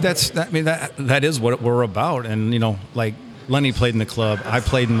 that is what we're about, and like Lenny played in the club, I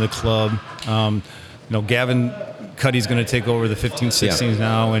played in the club. Gavin Cuddy's going to take over the 15-16s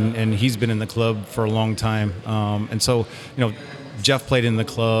now, and he's been in the club for a long time. And so, Jeff played in the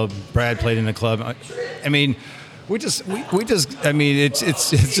club, Brad played in the club. I mean, it's just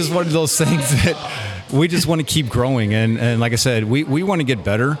one of those things that we just want to keep growing. And like I said, we want to get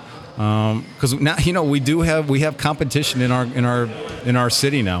better. Because now we have competition in our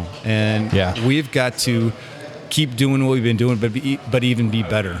city now, and we've got to keep doing what we've been doing, but even be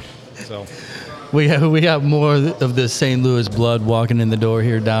better. So we have more of the St. Louis blood walking in the door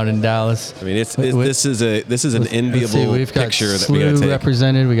here down in Dallas. I mean, this is an enviable we've got picture that SLU we got to take.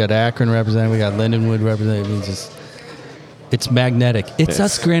 represented, we got Akron represented, we got Lindenwood represented. It's magnetic. It's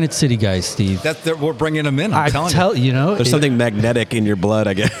us Granite City guys, Steve. We're bringing them in. I'm telling you. There's something magnetic in your blood,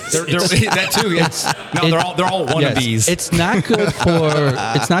 I guess. That too. They're all wannabes. It's not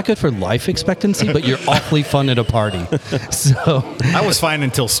good for life expectancy, but you're awfully fun at a party. So I was fine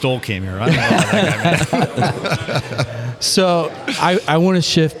until Stoll came here. I don't know how that guy. So I want to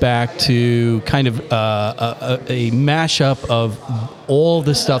shift back to kind of a mashup of all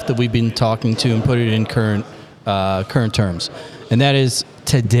the stuff that we've been talking to and put it in current terms, and that is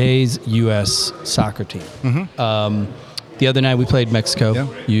today's U.S. soccer team. Mm-hmm. The other night we played Mexico.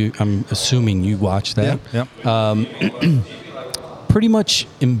 I'm assuming you watched that. Pretty much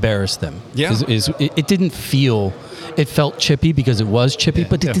embarrassed them. It didn't feel. It felt chippy because it was chippy,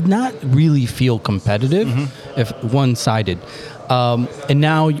 but it did not really feel competitive, if one-sided. And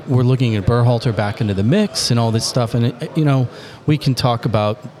now we're looking at Berhalter back into the mix and all this stuff, and we can talk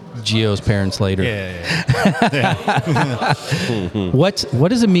about Gio's parents later. What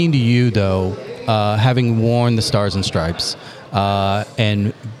does it mean to you, though, having worn the Stars and Stripes,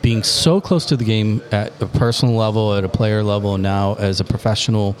 and being so close to the game at a personal level, at a player level, and now as a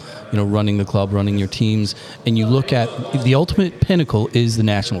professional, running the club, running your teams, and you look at the ultimate pinnacle is the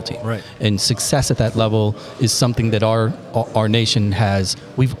national team, right? And success at that level is something that our nation has.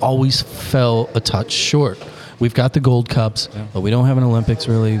 We've always fell a touch short. We've got the gold cups, but we don't have an Olympics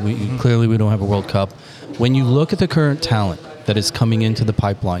really. Clearly, we don't have a World Cup. When you look at the current talent that is coming into the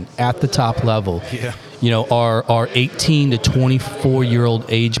pipeline at the top level, our 18 to 24-year-old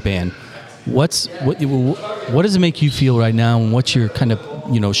age band, what does it make you feel right now, and what's your kind of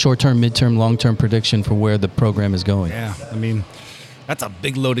short-term, mid-term, long-term prediction for where the program is going? Yeah, I mean, that's a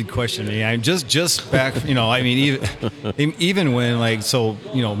big loaded question. I mean, just back, even when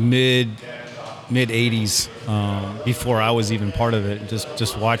mid 80s, before I was even part of it,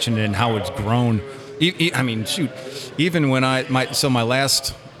 just watching it and how it's grown. I mean, shoot, even when my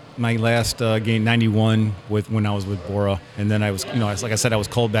last game 91 when I was with Bora, and then I was, like I said, I was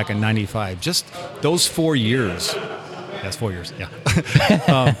called back in 95. Just those 4 years. That's 4 years. Yeah.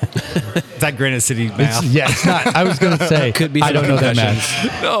 Is that Granite City math? It's not. I was going to say could be. I don't know that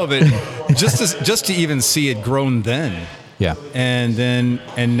math. No, but just to even see it grown then. Yeah. And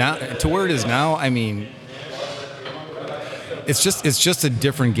now to where it is now, I mean, it's just a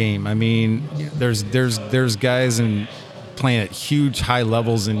different game. I mean, there's guys playing at huge high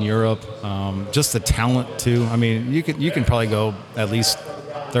levels in Europe. Just the talent too. I mean, you can probably go at least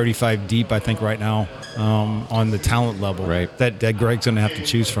 35 deep, I think, right now on the talent level. Right. That Greg's going to have to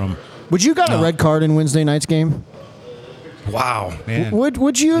choose from. Would you got a red card in Wednesday night's game? Wow, man.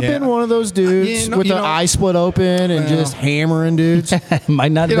 Would you have been one of those dudes with the eye split open and just hammering dudes?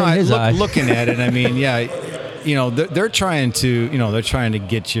 Might not have been his eye. Looking at it, I mean, they're trying to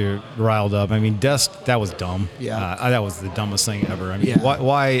get you riled up. I mean, Dest, that was dumb. Yeah, that was the dumbest thing ever. I mean,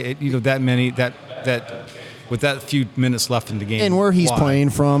 why that many that with that few minutes left in the game, and where he's playing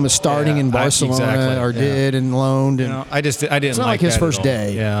from is starting in Barcelona did and loaned. And I didn't. It's not like his first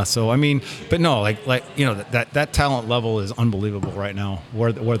day. Yeah. So I mean, but no, that talent level is unbelievable right now.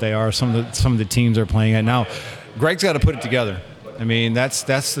 Where they are, some of the teams are playing at now. Greg's got to put it together. I mean, that's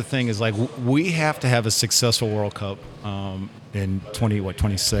the thing is we have to have a successful World Cup in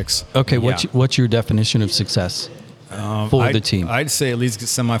 26. Okay, what's your definition of success for the team? I'd say at least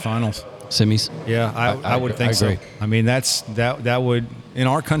semifinals. Semis? Yeah, I would think so. I mean, that would, in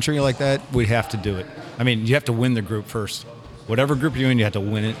our country like that, we'd have to do it. I mean, you have to win the group first. Whatever group you're in, you have to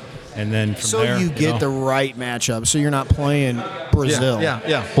win it. And then from there, you get the right matchup. So you're not playing Brazil.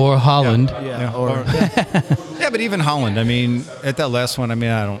 Yeah. Or Holland. Yeah, but even Holland. I mean, at that last one, I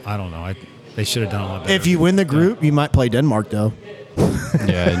mean, I don't know. They should have done a lot better. If you win the group, you might play Denmark, though.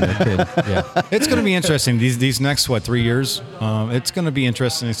 It's going to be interesting these next 3 years. It's going to be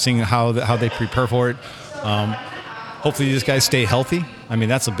interesting seeing how they prepare for it. Hopefully these guys stay healthy. I mean,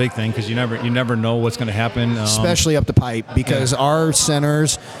 that's a big thing because you never know what's going to happen, especially up the pipe, because our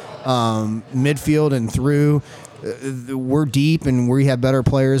centers, midfield and through, we're deep and we have better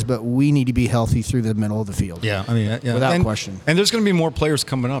players, but we need to be healthy through the middle of the field. Yeah, I mean, without question. And there's going to be more players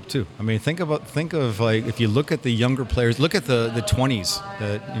coming up too. I mean, think of if you look at the younger players, look at the 20s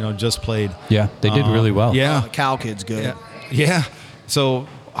that just played. Yeah, they did really well. Yeah, the Cal kid's good. Yeah. So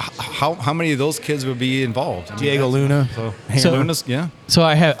how many of those kids would be involved? I mean, Diego Luna. Luna's, yeah. So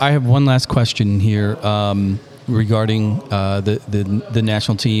I have one last question here. Regarding the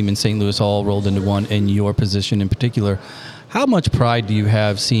national team and St. Louis all rolled into one, and your position in particular, how much pride do you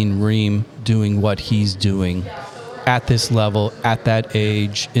have seeing Reem doing what he's doing at this level, at that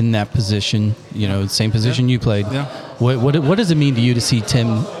age, in that position? Same position you played. Yeah. What does it mean to you to see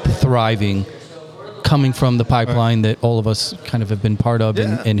Tim thriving, coming from the pipeline that all of us kind of have been part of,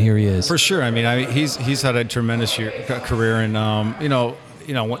 and here he is? For sure. I mean, he's had a tremendous career, and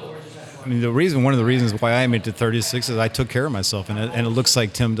one of the reasons why I made it to 36 is I took care of myself, and it looks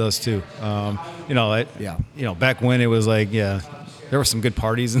like Tim does too. Back when it was there were some good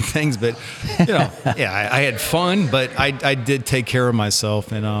parties and things, but I had fun, but I did take care of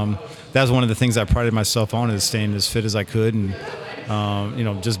myself, and that was one of the things I prided myself on, is staying as fit as I could, and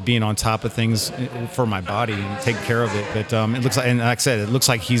just being on top of things for my body and taking care of it. But it looks like, and like I said, it looks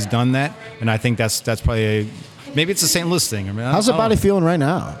like he's done that, and I think that's probably maybe it's the St. Louis thing. I mean, how's the body feeling right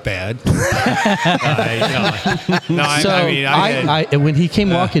now? Bad. When he came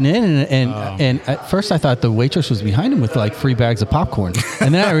walking in, and at first I thought the waitress was behind him with like 3 bags of popcorn,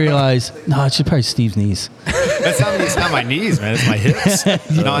 and then I realized, no, it's probably Steve's knees. It's not my knees, man. It's my hips.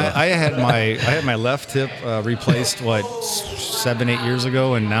 I had my left hip replaced 7-8 years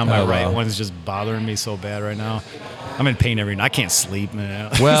ago, and now my right one's just bothering me so bad right now. I'm in pain every night. I can't sleep, man.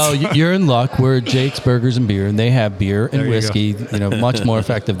 Well, you're in luck. We're at Jake's Burgers and Beer, and they have beer and There you whiskey. Much more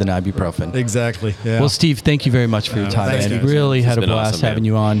effective than ibuprofen. Exactly. Yeah. Well, Steve, thank you very much for your time, thanks, man. guys. Really had a been blast awesome, having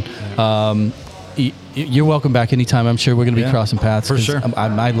you on. You're welcome back anytime. I'm sure we're going to be crossing paths. for 'cause sure.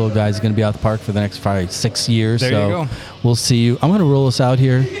 My little guy's going to be out the park for the next probably 6 years. There so you go. we'll see you. I'm going to roll us out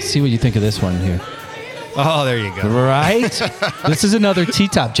here. See what you think of this one here. Oh, there you go. Right? This is another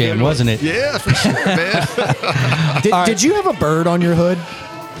T-top jam, wasn't it? Yeah, for sure, man. Did you have a bird on your hood?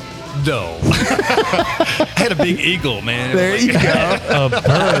 No. I had a big eagle, man. There you go. A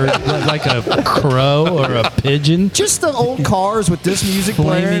bird, like a crow or a pigeon. Just the old cars with this music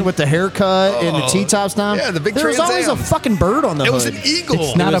Flaming. blaring, with the haircut and the T-tops down. Yeah, the big There was Trans always a Am. fucking bird on the It hood. was an eagle.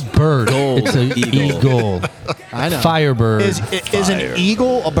 It's not a bird. It's an eagle. I know. Firebird. Is an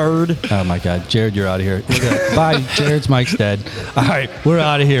eagle a bird? Oh my God, Jared, you're out of here. Bye, Jared's mic's dead. All right, we're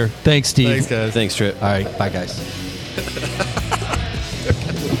out of here. Thanks, Steve. Thanks, guys. Thanks, Trip. All right, bye, guys.